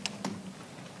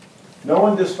 No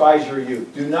one despise your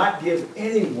youth. Do not give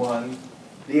anyone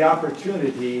the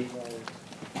opportunity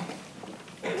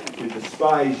to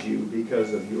despise you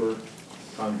because of your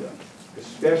conduct,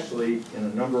 especially in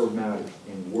a number of matters.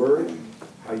 In word,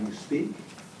 how you speak,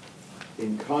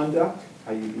 in conduct,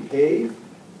 how you behave,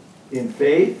 in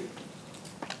faith,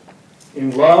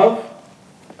 in love,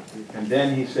 and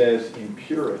then he says in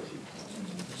purity.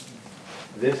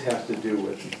 This has to do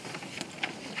with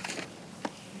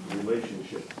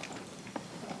relationship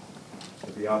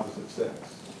with the opposite sex,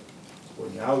 or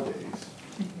nowadays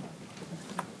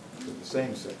with the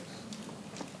same sex.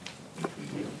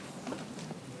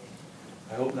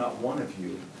 I hope not one of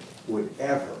you would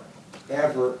ever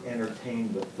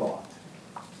entertain the thought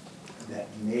that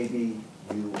maybe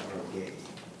you are gay.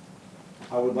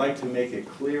 I would like to make a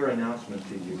clear announcement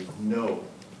to you. No,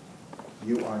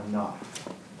 you are not.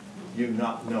 You're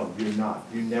not.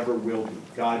 You never will be.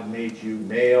 God made you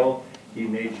male. He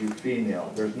made you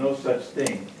female. There's no such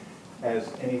thing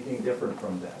as anything different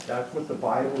from that. That's what the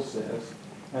Bible says,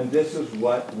 and this is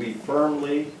what we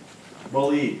firmly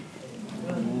believe.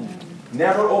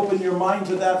 Never open your mind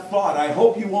to that thought. I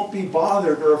hope you won't be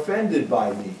bothered or offended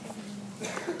by me.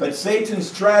 But Satan's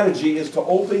strategy is to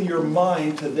open your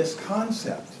mind to this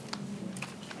concept.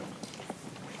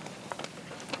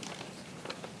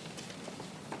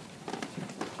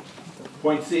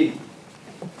 Point C.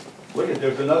 Look at,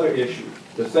 there's another issue.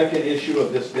 The second issue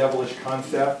of this devilish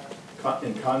concept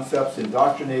and concepts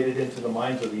indoctrinated into the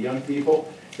minds of the young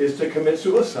people is to commit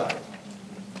suicide.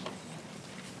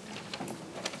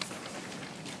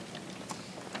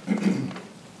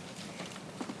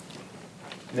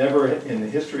 Never in the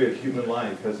history of human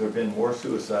life has there been more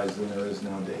suicides than there is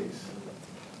nowadays,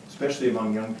 especially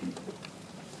among young people.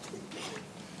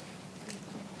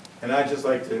 And I'd just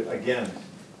like to, again,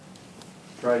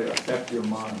 try to affect your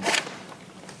mind.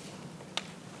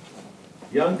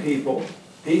 Young people,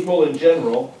 people in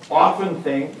general, often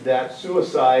think that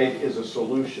suicide is a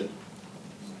solution.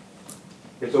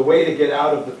 It's a way to get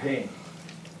out of the pain.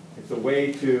 It's a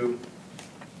way to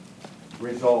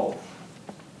resolve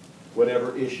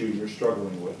whatever issue you're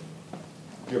struggling with.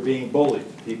 You're being bullied,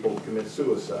 people commit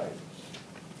suicide.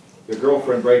 Your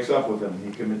girlfriend breaks up with them,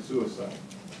 he commits suicide.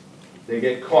 They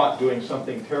get caught doing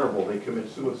something terrible, they commit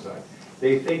suicide.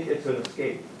 They think it's an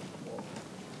escape.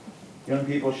 Young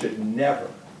people should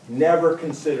never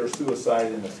consider suicide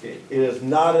an escape. It is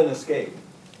not an escape.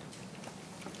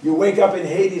 You wake up in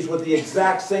Hades with the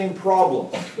exact same problem.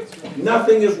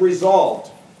 Nothing is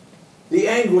resolved. The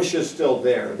anguish is still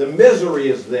there. The misery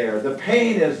is there. The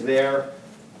pain is there.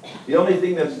 The only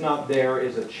thing that's not there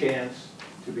is a chance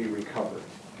to be recovered.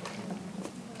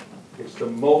 It's the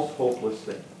most hopeless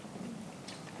thing.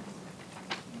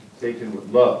 Satan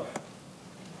would love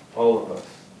all of us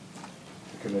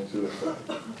to commit suicide.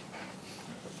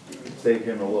 Save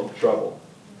him a little trouble.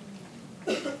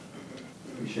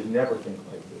 We should never think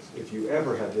like this. If you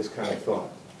ever have this kind of thought,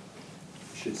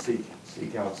 you should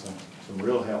seek out some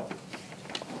real help.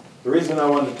 The reason I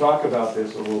wanted to talk about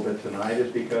this a little bit tonight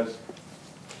is because,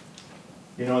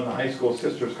 in the High School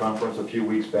Sisters Conference a few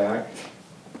weeks back,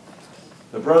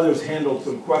 the brothers handled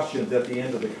some questions at the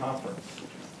end of the conference.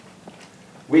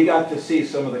 We got to see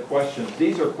some of the questions.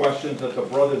 These are questions that the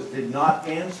brothers did not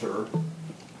answer.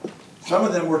 Some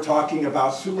of them were talking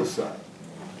about suicide.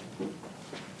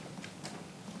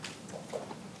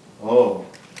 Oh.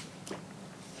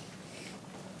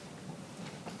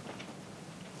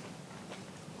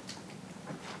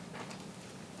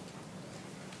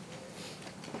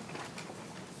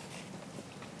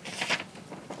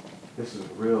 This is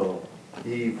a real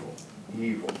evil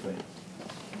thing.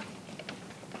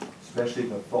 Especially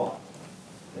the thought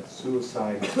that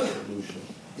suicide is a solution.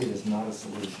 It is not a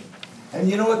solution. And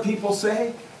you know what people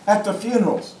say? At the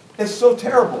funerals. It's so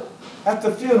terrible. At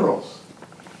the funerals.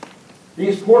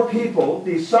 These poor people,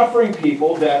 these suffering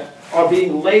people that are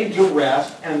being laid to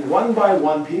rest, and one by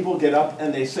one people get up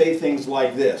and they say things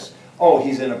like this. Oh,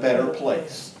 he's in a better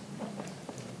place.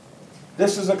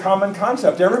 This is a common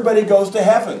concept. Everybody goes to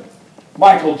heaven.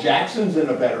 Michael Jackson's in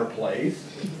a better place.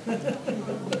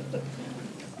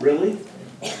 Really?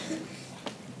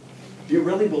 Do you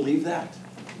really believe that?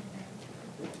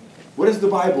 What does the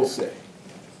Bible say?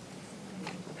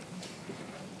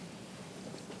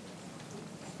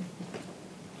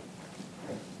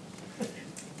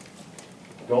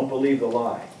 Don't believe the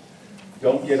lie.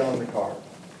 Don't get on the card.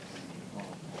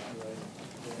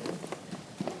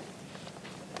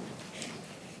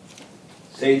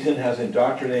 Satan has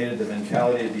indoctrinated the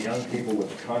mentality of the young people with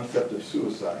the concept of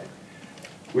suicide.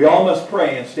 We all must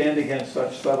pray and stand against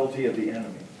such subtlety of the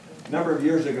enemy. A number of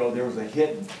years ago, there was a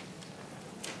hit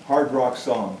hard rock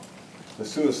song. The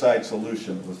Suicide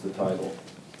Solution was the title.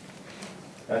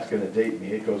 That's going to date me.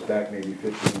 It goes back maybe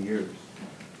 15 years.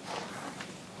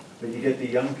 But you get the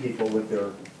young people with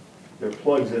their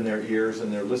plugs in their ears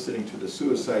and they're listening to the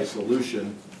Suicide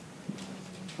Solution.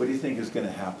 What do you think is going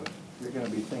to happen? You're going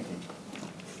to be thinking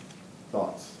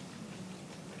thoughts.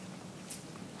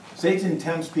 Satan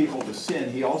tempts people to sin.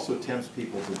 He also tempts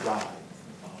people to die.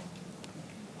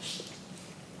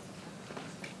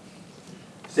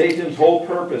 Satan's whole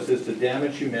purpose is to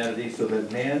damage humanity so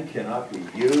that man cannot be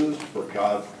used for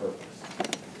God's purpose.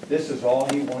 This is all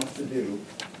he wants to do,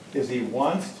 is he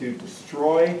wants to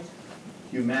destroy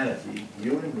humanity,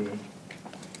 you and me,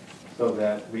 so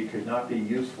that we could not be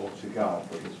useful to God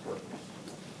for his purpose.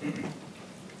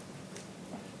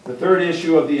 The third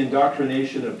issue of the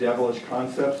indoctrination of devilish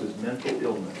concepts is mental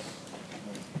illness.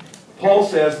 Paul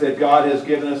says that God has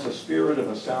given us a spirit of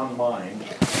a sound mind.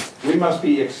 We must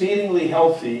be exceedingly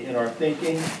healthy in our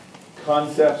thinking,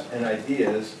 concepts, and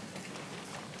ideas.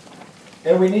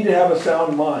 And we need to have a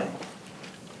sound mind.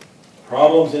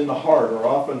 Problems in the heart are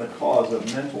often the cause of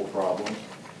mental problems.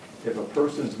 If a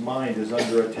person's mind is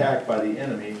under attack by the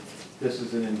enemy, this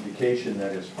is an indication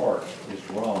that his heart is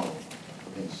wrong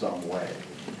in some way.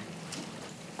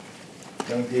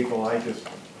 Young people,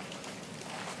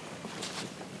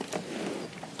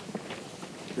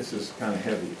 this is kind of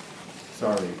heavy.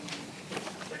 Sorry.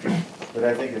 But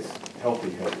I think it's healthy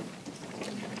heavy.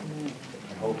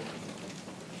 I hope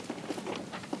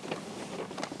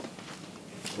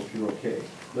you're okay.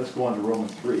 Let's go on to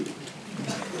Romans 3.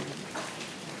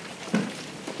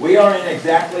 We are in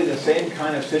exactly the same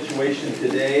kind of situation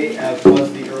today as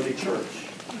was the early church.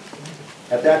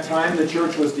 At that time, the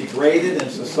church was degraded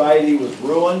and society was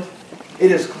ruined.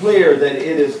 It is clear that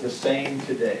it is the same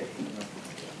today.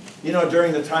 You know,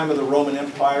 during the time of the Roman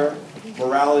Empire,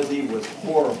 morality was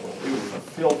horrible. It was a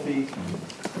filthy,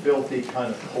 filthy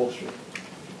kind of culture.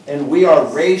 And we are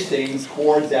racing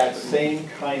toward that same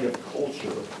kind of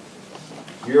culture.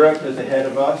 Europe is ahead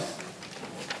of us,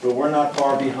 but we're not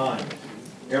far behind.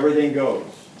 Everything goes.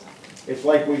 It's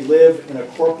like we live in a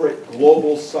corporate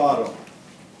global Sodom.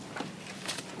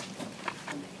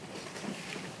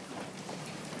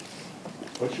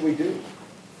 What should we do?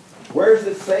 Where is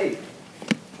it safe?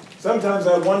 Sometimes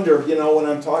I wonder, when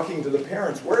I'm talking to the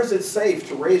parents, where is it safe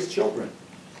to raise children?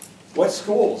 What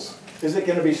schools is it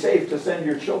going to be safe to send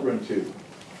your children to?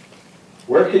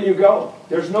 Where can you go?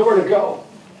 There's nowhere to go.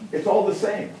 It's all the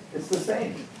same. It's the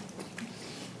same.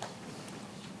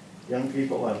 Young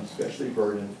people, I'm especially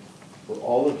burdened for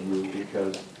all of you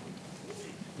because,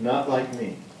 not like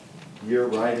me, you're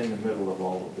right in the middle of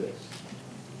all of this.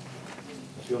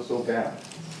 I feel so bad.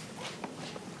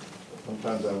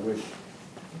 Sometimes I wish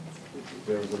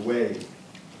there was a way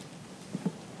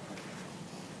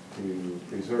to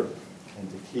preserve and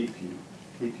to keep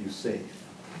you safe.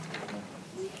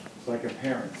 It's like a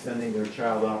parent sending their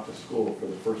child off to school for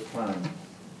the first time.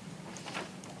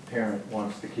 A parent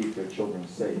wants to keep their children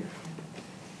safe.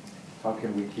 How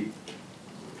can we keep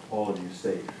all of you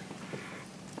safe?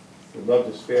 We'd love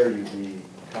to spare you the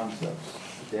concepts,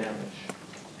 the damage.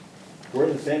 We're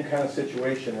in the same kind of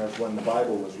situation as when the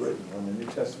Bible was written, when the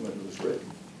New Testament was written.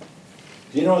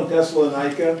 Do you know in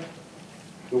Thessalonica,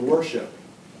 the worship,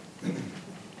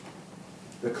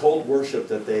 the cult worship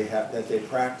that they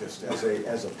practiced as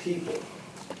a people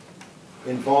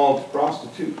involved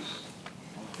prostitutes,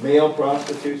 male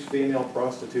prostitutes, female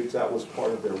prostitutes. That was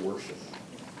part of their worship.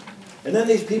 And then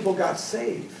these people got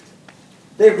saved.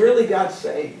 They really got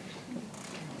saved.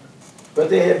 But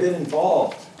they had been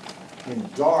involved in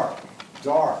dark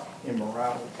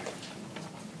immorality.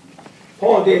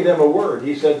 Paul gave them a word.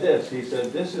 He said this. He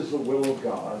said, "This is the will of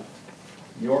God,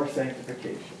 your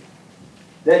sanctification,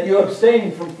 that you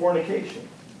abstain from fornication."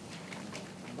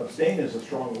 Abstain is a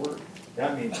strong word.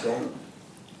 That means don't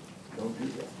do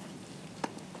that.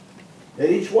 That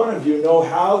each one of you know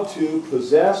how to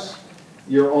possess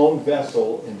your own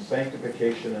vessel in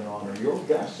sanctification and honor. Your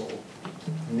vessel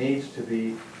needs to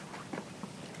be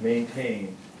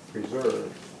maintained,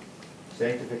 preserved,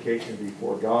 sanctification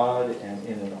before God and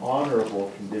in an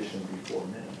honorable condition before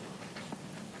men.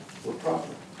 We're proper.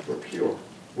 We're pure.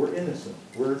 We're innocent.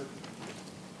 We're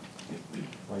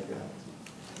like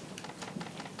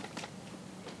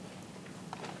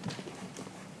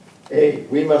that.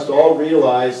 We must all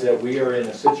realize that we are in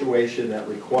a situation that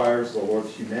requires the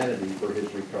Lord's humanity for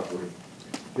his recovery.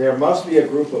 There must be a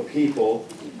group of people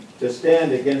to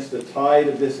stand against the tide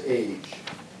of this age.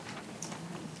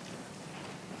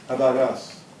 How about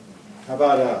us? How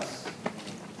about us?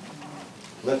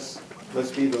 Let's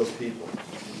be those people.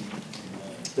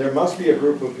 There must be a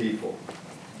group of people.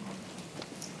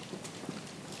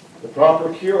 The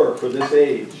proper cure for this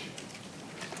age.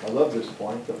 I love this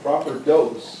point. The proper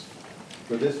dose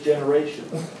for this generation.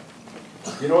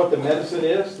 You know what the medicine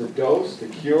is? The dose, the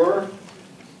cure?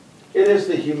 It is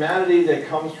the humanity that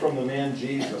comes from the man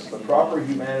Jesus. The proper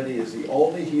humanity is the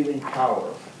only healing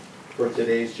power for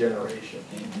today's generation.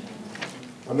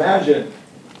 Imagine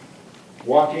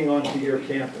walking onto your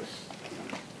campus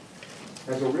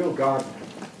as a real gardener,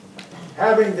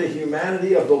 having the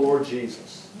humanity of the Lord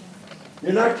Jesus.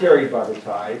 You're not carried by the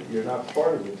tide. You're not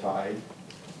part of the tide.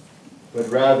 But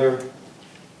rather,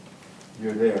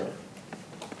 you're there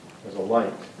as a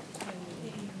light.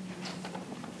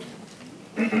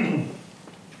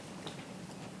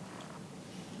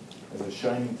 As a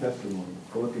shining testimony.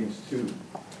 Philippians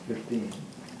 2:15.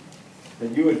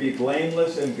 That you would be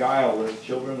blameless and guileless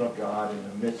children of God in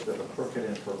the midst of a crooked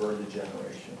and perverted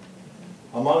generation,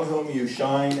 among whom you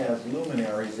shine as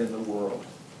luminaries in the world.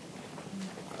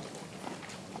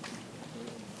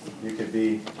 You could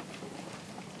be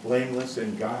blameless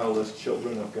and guileless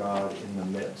children of God in the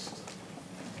midst.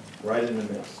 Right in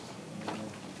the midst.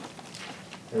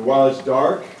 And while it's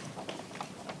dark,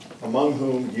 among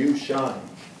whom you shine,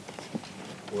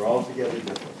 we're all together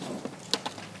different.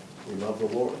 We love the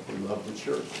Lord. We love the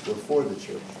church. We're for the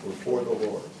church. We're for the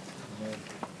Lord.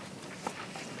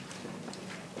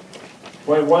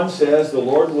 Point 1 says, the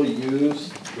Lord will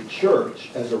use the church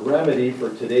as a remedy for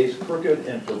today's crooked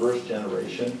and perverse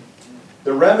generation.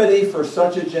 The remedy for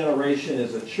such a generation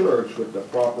is a church with the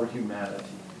proper humanity.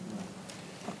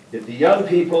 If the young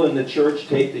people in the church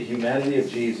take the humanity of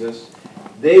Jesus,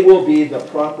 they will be the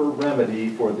proper remedy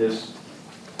for this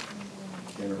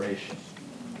generation.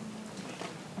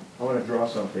 I want to draw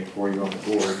something for you on the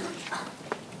board,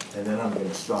 and then I'm going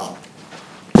to stop.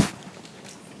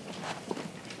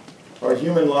 Our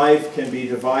human life can be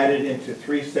divided into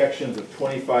 3 sections of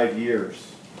 25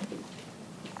 years.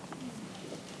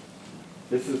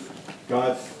 This is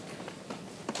God's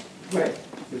way,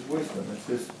 His wisdom.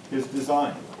 It's His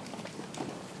design.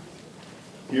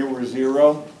 Here we're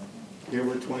 0. Here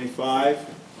we're 25.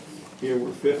 Here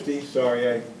we're 50. Sorry,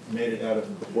 I made it out of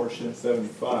proportion,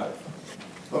 75.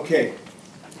 Okay,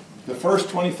 the first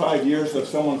 25 years of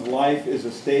someone's life is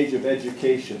a stage of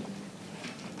education.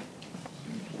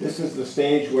 This is the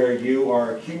stage where you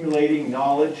are accumulating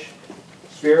knowledge,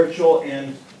 spiritual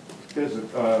and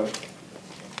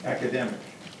academic.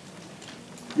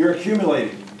 You're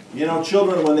accumulating. You know,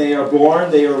 children, when they are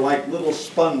born, they are like little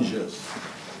sponges.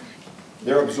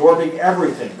 They're absorbing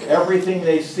everything. Everything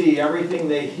they see, everything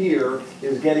they hear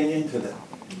is getting into them.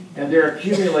 And they're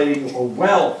accumulating a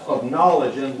wealth of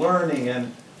knowledge and learning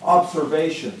and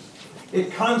observations.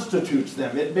 It constitutes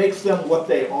them. It makes them what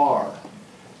they are.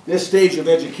 This stage of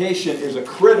education is a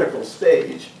critical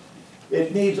stage.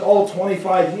 It needs all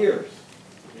 25 years.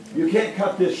 You can't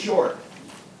cut this short.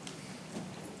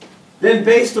 Then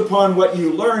based upon what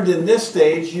you learned in this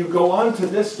stage, you go on to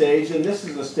this stage, and this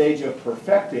is the stage of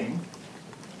perfecting.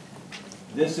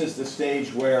 This is the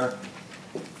stage where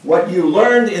what you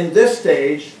learned in this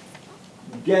stage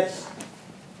gets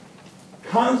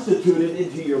constituted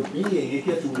into your being. It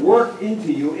gets worked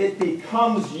into you. It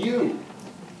becomes you.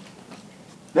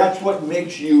 That's what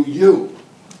makes you you.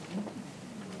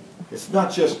 It's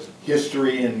not just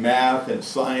history and math and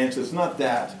science. It's not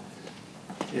that.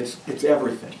 It's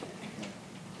everything.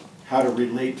 How to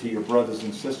relate to your brothers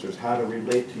and sisters. How to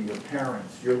relate to your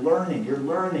parents. You're learning. You're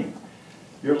learning.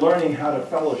 You're learning how to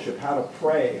fellowship, how to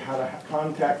pray, how to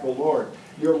contact the Lord.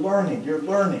 You're learning. You're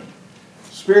learning.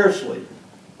 Spiritually,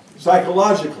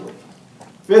 psychologically,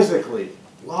 physically,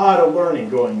 a lot of learning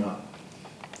going on.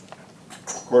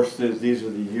 Of course, these are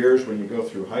the years when you go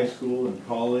through high school and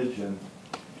college and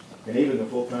even the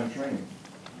full-time training.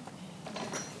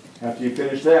 After you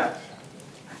finish that,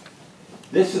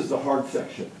 this is the hard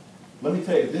section. Let me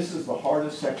tell you, this is the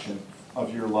hardest section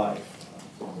of your life.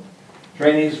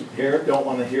 Trainees here don't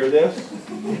want to hear this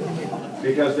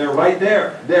because they're right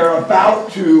there. They're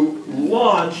about to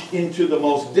launch into the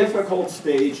most difficult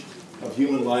stage of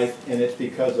human life, and it's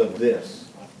because of this.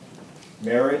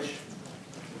 Marriage,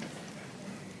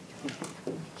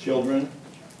 children,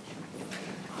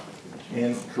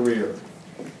 and career.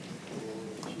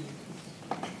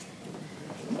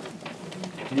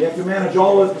 You have to manage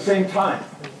all at the same time.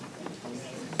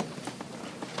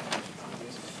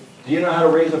 Do you know how to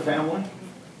raise a family?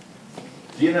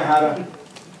 Do you know how to...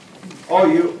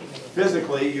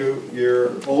 physically,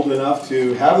 you're old enough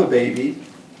to have a baby,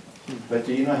 but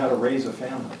do you know how to raise a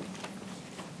family?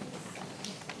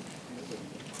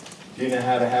 Do you know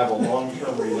how to have a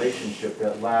long-term relationship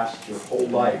that lasts your whole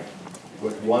life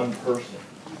with one person?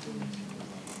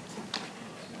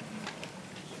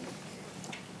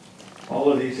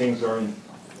 All of these things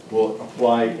will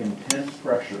apply intense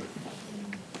pressure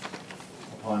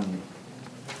upon you.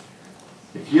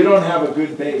 If you don't have a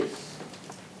good base,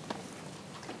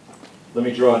 let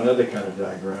me draw another kind of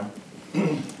diagram.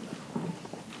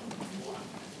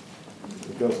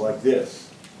 It goes like this.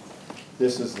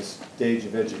 This is the stage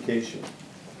of education.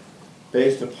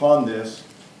 Based upon this,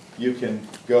 you can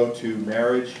go to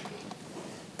marriage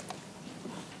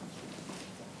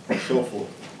and so forth.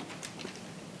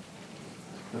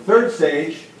 The third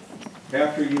stage,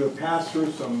 after you have passed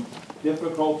through some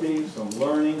difficulties, some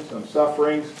learning, some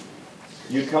sufferings,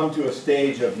 you come to a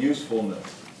stage of usefulness.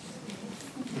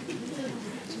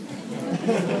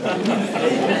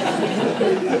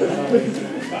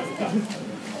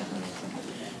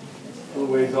 A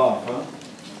little ways off, huh?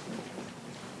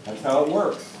 That's how it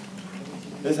works.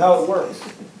 This is how it works.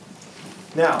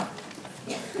 Now,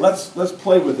 let's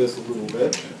play with this a little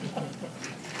bit.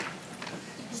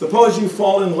 Suppose you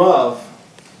fall in love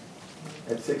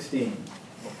at 16.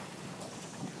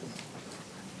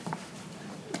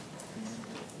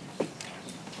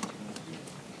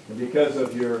 And because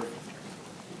of your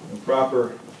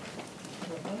improper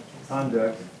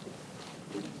conduct,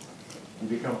 you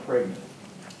become pregnant.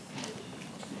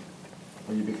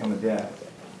 Or you become a dad.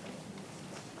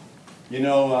 You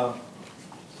know,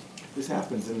 this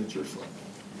happens in the church life.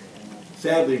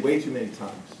 Sadly, way too many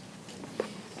times.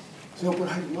 So, but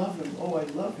I love him. Oh, I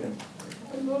love him.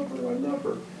 I love her. I love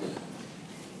her.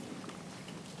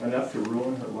 Enough to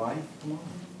ruin her life? Come on.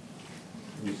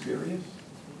 Are you serious?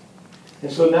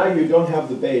 And so now you don't have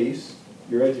the base.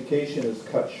 Your education is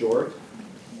cut short.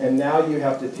 And now you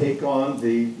have to take on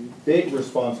the big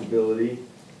responsibility.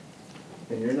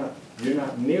 And you're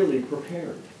not nearly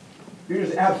prepared. You're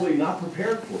just absolutely not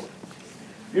prepared for it.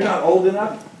 You're not old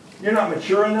enough. You're not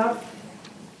mature enough.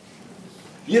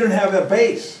 You don't have a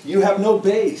base. You have no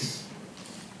base.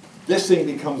 This thing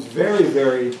becomes very,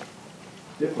 very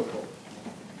difficult.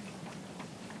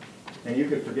 And you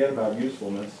could forget about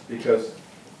usefulness because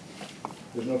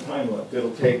there's no time left.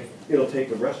 It'll take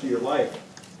the rest of your life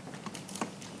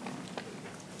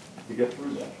to get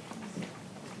through that.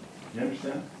 You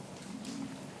understand?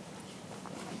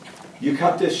 You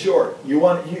cut this short. You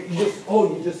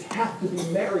just have to be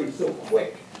married so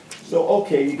quick. So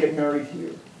okay, you get married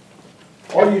here.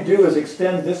 All you do is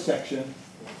extend this section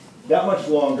that much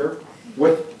longer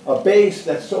with a base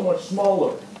that's so much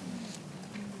smaller.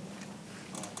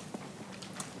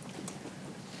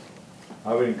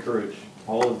 I would encourage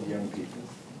all of the young people,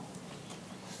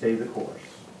 stay the course,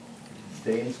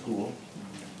 stay in school,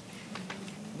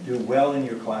 do well in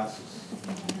your classes,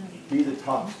 be the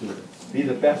top students, be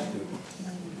the best students,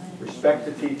 respect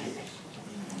the teachers,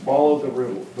 follow the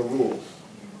rules,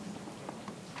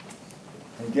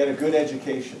 and get a good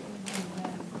education.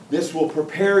 This will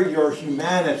prepare your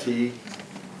humanity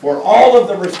for all of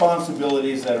the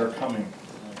responsibilities that are coming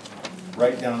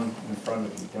right down in front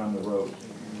of you, down the road.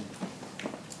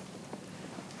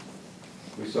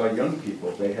 We saw young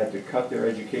people, they had to cut their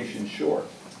education short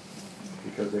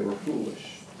because they were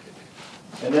foolish.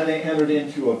 And then they entered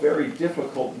into a very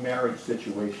difficult marriage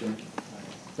situation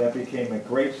that became a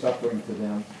great suffering to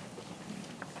them.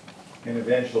 And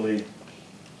eventually,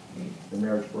 the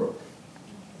marriage broke.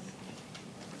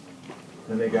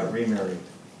 Then they got remarried.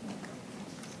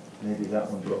 Maybe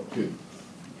that one broke too.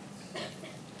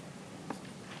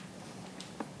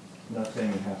 I'm not saying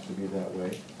it has to be that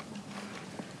way.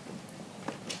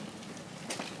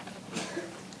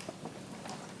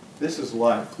 This is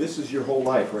life. This is your whole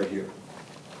life right here.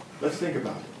 Let's think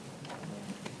about it.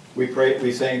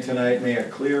 We sang tonight, may a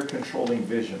clear, controlling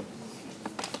vision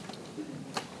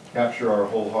capture our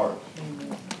whole heart.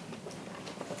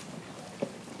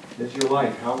 This is your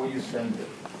life. How will you spend it?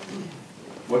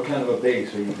 What kind of a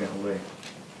base are you going to lay?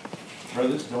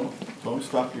 Brothers, don't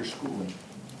stop your schooling.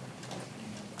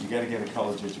 You got to get a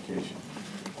college education.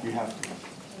 You have to.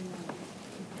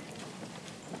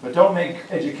 But don't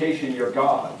make education your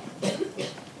God.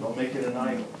 Don't make it an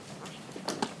idol.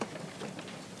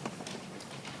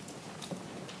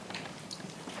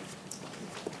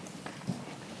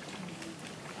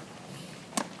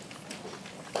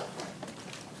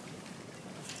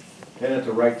 Then at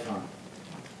the right time,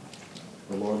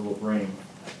 the Lord will bring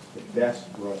the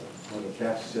best brother or the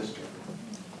best sister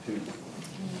to you.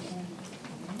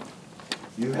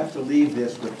 You have to leave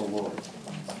this with the Lord.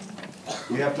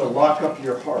 You have to lock up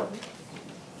your heart.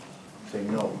 Say,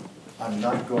 no, I'm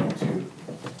not going to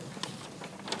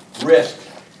risk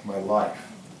my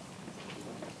life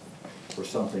for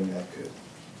something that could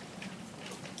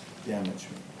damage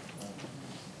me.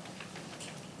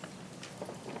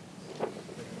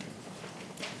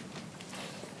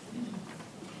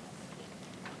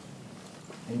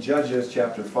 In Judges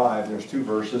chapter 5, there's 2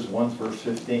 verses. One's verse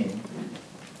 15.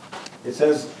 It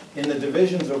says, in the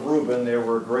divisions of Reuben there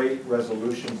were great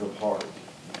resolutions of heart.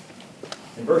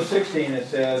 In verse 16 it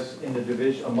says,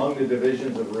 among the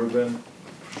divisions of Reuben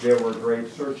there were great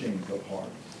searchings of heart.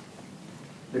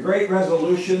 The great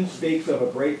resolution speaks of a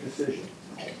great decision.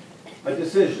 A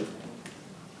decision.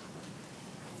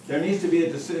 There needs to be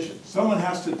a decision. Someone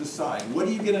has to decide. What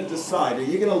are you going to decide? Are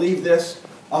you going to leave this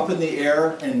up in the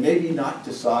air and maybe not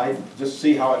decide, just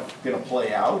see how it's going to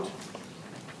play out?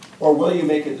 Or will you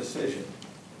make a decision?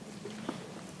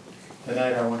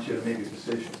 Tonight I want you to make a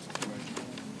decision.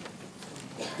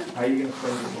 How are you going to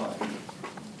spend your life?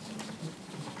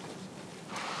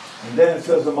 And then it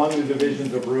says, among the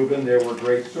divisions of Reuben, there were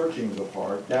great searchings of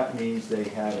heart. That means they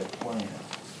had a plan.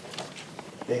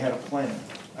 They had a plan.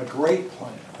 A great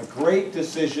plan. A great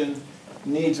decision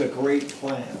needs a great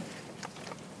plan.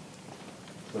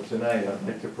 So tonight I'd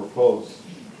like to propose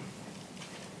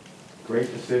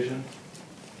great decision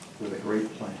with a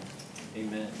great plan.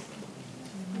 Amen.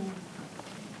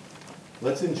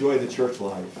 Let's enjoy the church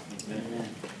life. Amen.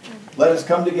 Let us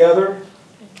come together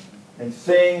and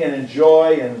sing and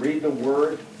enjoy and read the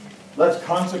Word. Let's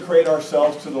consecrate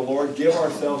ourselves to the Lord, give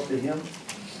ourselves to Him.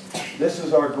 This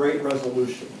is our great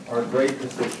resolution, our great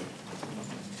decision.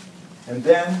 And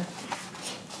then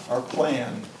our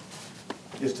plan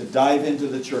is to dive into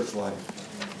the church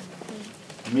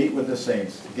life, meet with the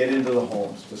saints, to get into the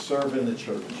homes, to serve in the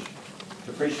church,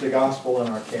 to preach the gospel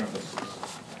in our campuses.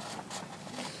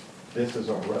 This is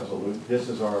our resolution. This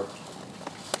is our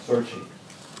searching.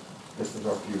 This is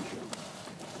our future.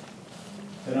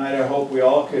 Tonight I hope we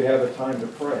all could have a time to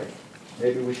pray.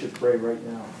 Maybe we should pray right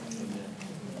now.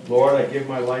 Lord, I give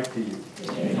my life to you.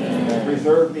 Amen.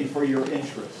 Preserve me for your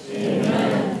interests.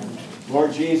 Amen.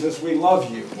 Lord Jesus, we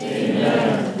love you.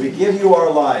 Amen. We give you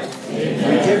our life.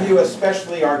 Amen. We give you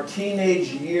especially our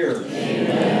teenage years.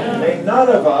 Amen. May none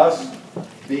of us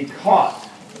be caught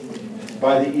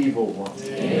by the evil one.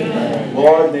 Amen.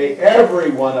 Lord, may every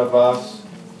one of us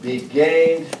be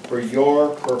gained for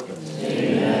your purpose.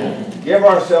 Amen. Give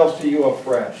ourselves to you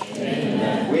afresh.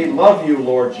 Amen. We love you,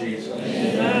 Lord Jesus.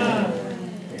 Amen.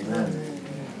 Amen.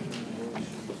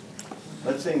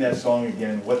 Let's sing that song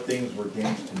again, What Things Were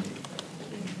Gains to Me.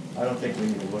 I don't think we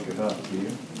need to look it up, do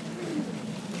you?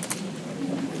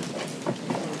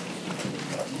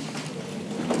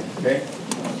 Okay?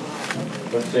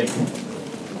 Let's sing.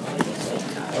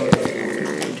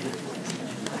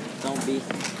 Don't be.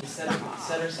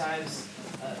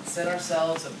 Set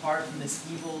ourselves apart from this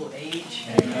evil age.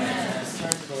 Amen. Let's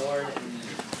turn to the Lord and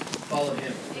follow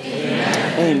Him.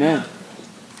 Amen.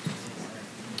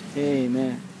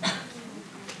 Amen.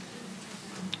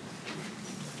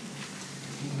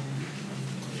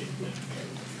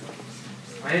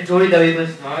 I enjoy that we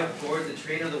must not board the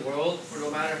train of the world, for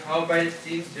no matter how bright it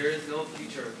seems, there is no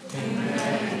future.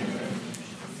 Amen.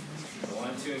 I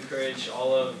want to encourage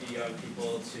all of the young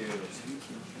people to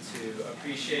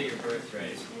appreciate your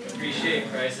birthright. Appreciate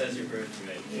Christ as your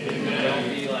birthright. Amen.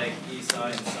 Don't be like Esau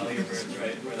and sell your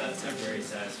birthright for that temporary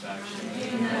satisfaction.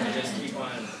 And just keep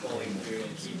on pulling through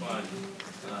and keep on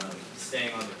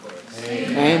staying on the course.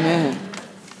 Amen.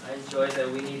 I enjoy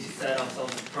that we need to set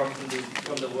ourselves apart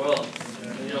from the world.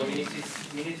 You know, we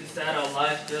need to set our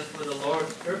lives just for the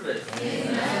Lord's purpose.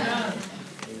 Amen.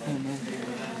 Amen.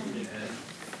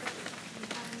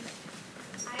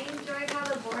 I enjoyed how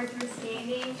the boards were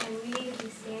standing, and we need to be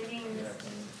standing in this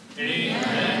thing.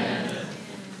 Amen.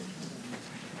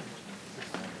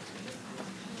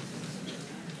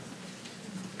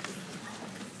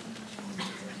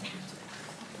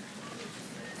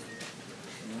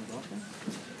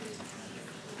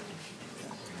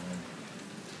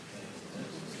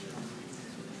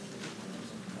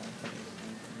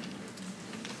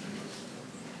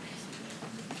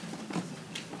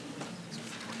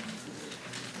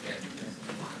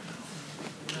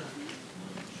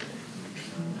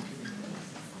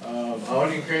 I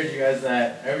want to encourage you guys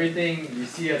that everything you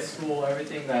see at school,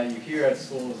 everything that you hear at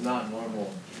school is not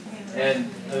normal. And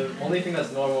the only thing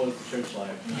that's normal is the church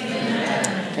life.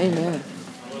 Amen.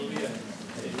 Hallelujah.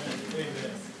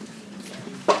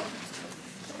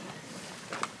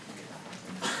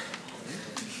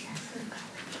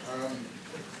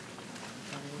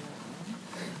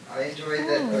 I enjoyed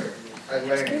that, or I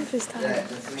learned that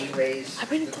the three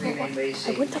main ways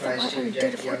Satan tries to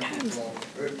reject young people,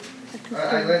 or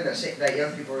I learned that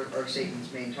young people are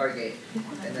Satan's main target,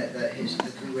 and that the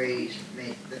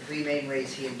three main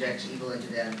ways he injects evil into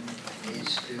them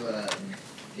is through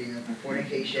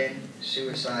fornication,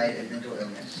 suicide, and mental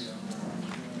illness.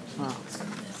 Wow.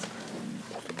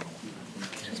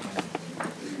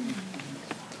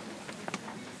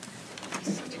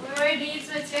 The Lord needs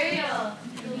material.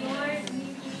 The Lord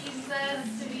needs us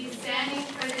to be standing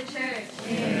for the church.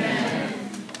 Amen.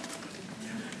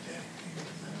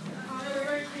 We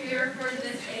were here for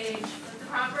this age, the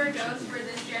proper dose for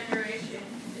this generation.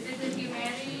 It is the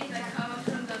humanity that comes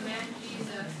from the man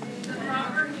Jesus. The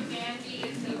proper humanity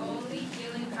is the only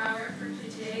healing power for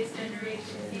today's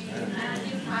generation.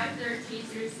 Matthew 5:13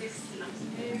 through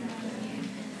 16.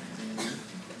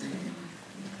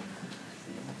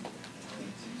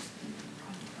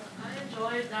 I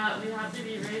enjoy that we have to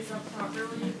be raised up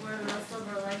properly for the rest of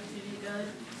our life to be good,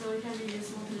 so we can be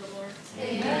useful to the Lord.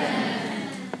 Amen.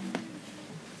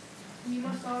 We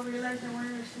must all realize that we're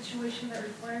in a situation that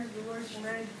requires the Lord's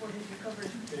humanity for his recovery.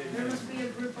 There must be a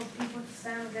group of people to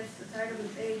stand against the tide of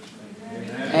this age.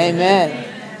 Amen.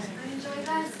 I enjoy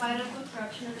that in spite of the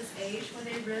corruption of this age, what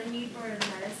they really need for the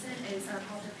medicine is our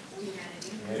culture of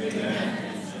humanity.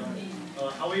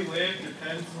 How we live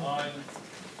depends on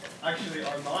actually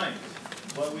our minds,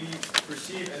 what we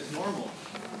perceive as normal.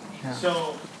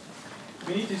 So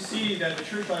we need to see that the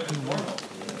church life is normal,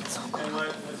 and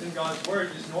what's in God's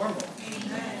word is normal.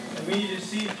 And we need to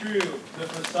see through the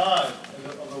facade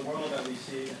of the world that we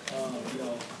see,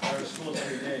 at our schools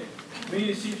every day. We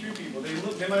need to see through people.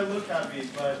 They might look happy,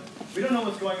 but we don't know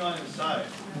what's going on inside.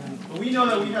 But we know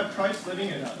that we have Christ living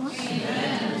in us.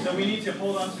 So we need to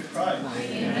hold on to Christ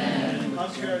and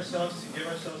consecrate ourselves to give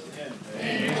ourselves to Him. I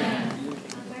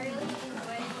really enjoy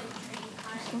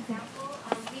the example.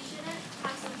 We shouldn't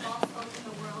have some false hope in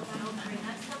the world that will bring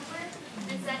us somewhere.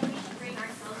 Instead, we should bring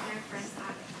ourselves and our friends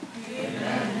back.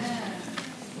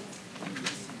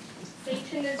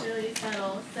 Satan is really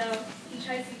subtle, so he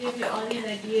tries to give you all these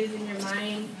ideas in your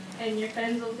mind, and your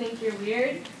friends will think you're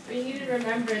weird, but you need to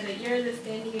remember that you're the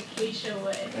standing acacia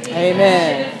wood.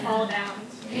 Amen. You shouldn't fall down.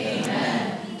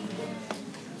 Amen.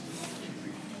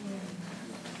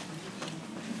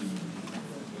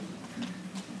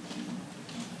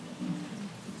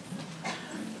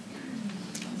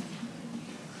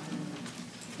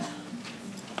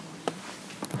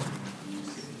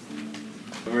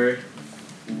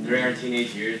 During our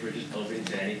teenage years, we're just open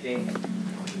to anything.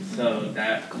 So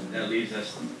that leaves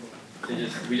us to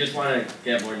we just want to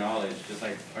get more knowledge. Just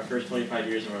like our first 25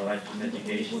 years of our life is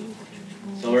education.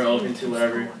 So we're open to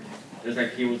whatever. There's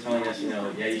like people telling us,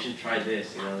 yeah, you should try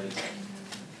this.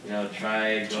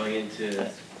 Try going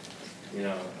into,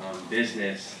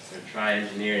 business or try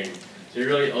engineering. So you're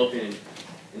really open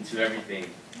into everything.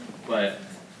 But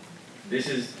this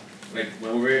is like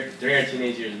when we're during our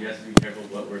teenage years, we have to be careful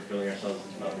what we're filling ourselves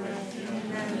up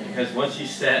with. Because once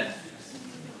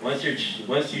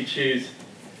you choose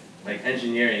like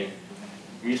engineering,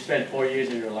 you spend 4 years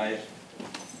of your life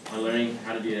on learning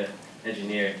how to be an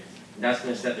engineer. And that's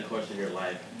going to set the course of your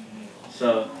life.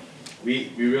 So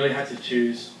we really have to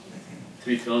choose to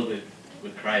be filled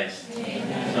with Christ.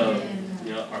 So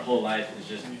our whole life is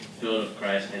just filled with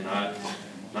Christ and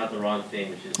not the wrong thing,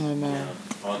 which is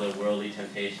all the worldly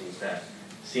temptations that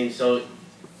seem so.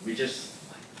 We just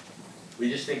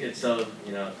think it's so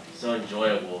so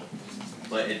enjoyable,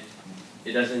 but it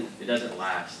doesn't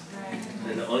last.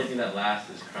 And the only thing that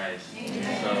lasts is Christ.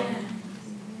 So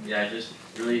we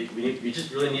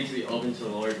just really need to be open to the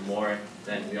Lord more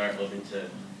than we are open to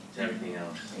everything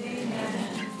else.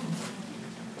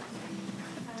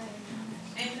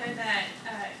 And so that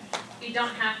we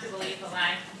don't have to believe the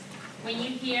lie. When you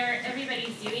hear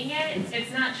everybody's doing it,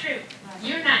 it's not true.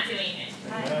 You're not doing it.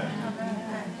 I enjoy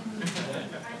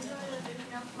that there's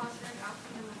no positive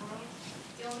outcome in the world.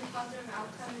 The only positive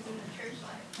outcome is in the church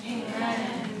life.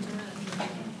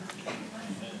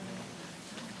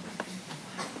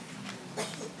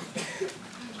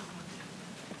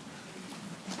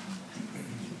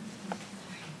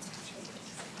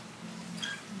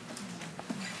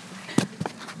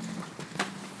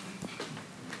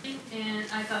 And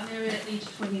I got married at age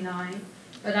 29,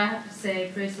 but I have to say,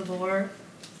 praise the Lord,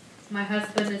 my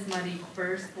husband is my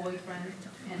first boyfriend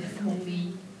and is the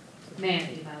only man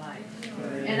in my life.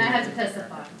 And I have to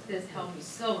testify, this helped me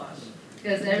so much,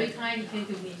 because every time he came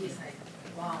to me, he's like,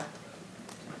 wow,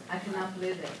 I cannot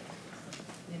believe it.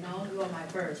 You are my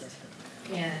first.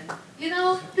 And,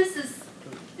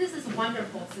 this is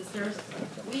wonderful, sisters.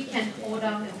 We can hold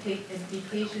on and be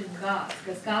patient with God,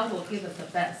 because God will give us the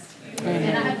best.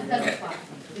 And I have to testify,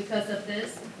 because of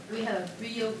this, we have a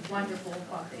real wonderful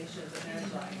foundation of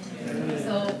marriage life.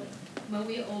 So, may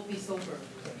we all be sober.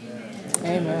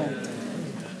 Amen.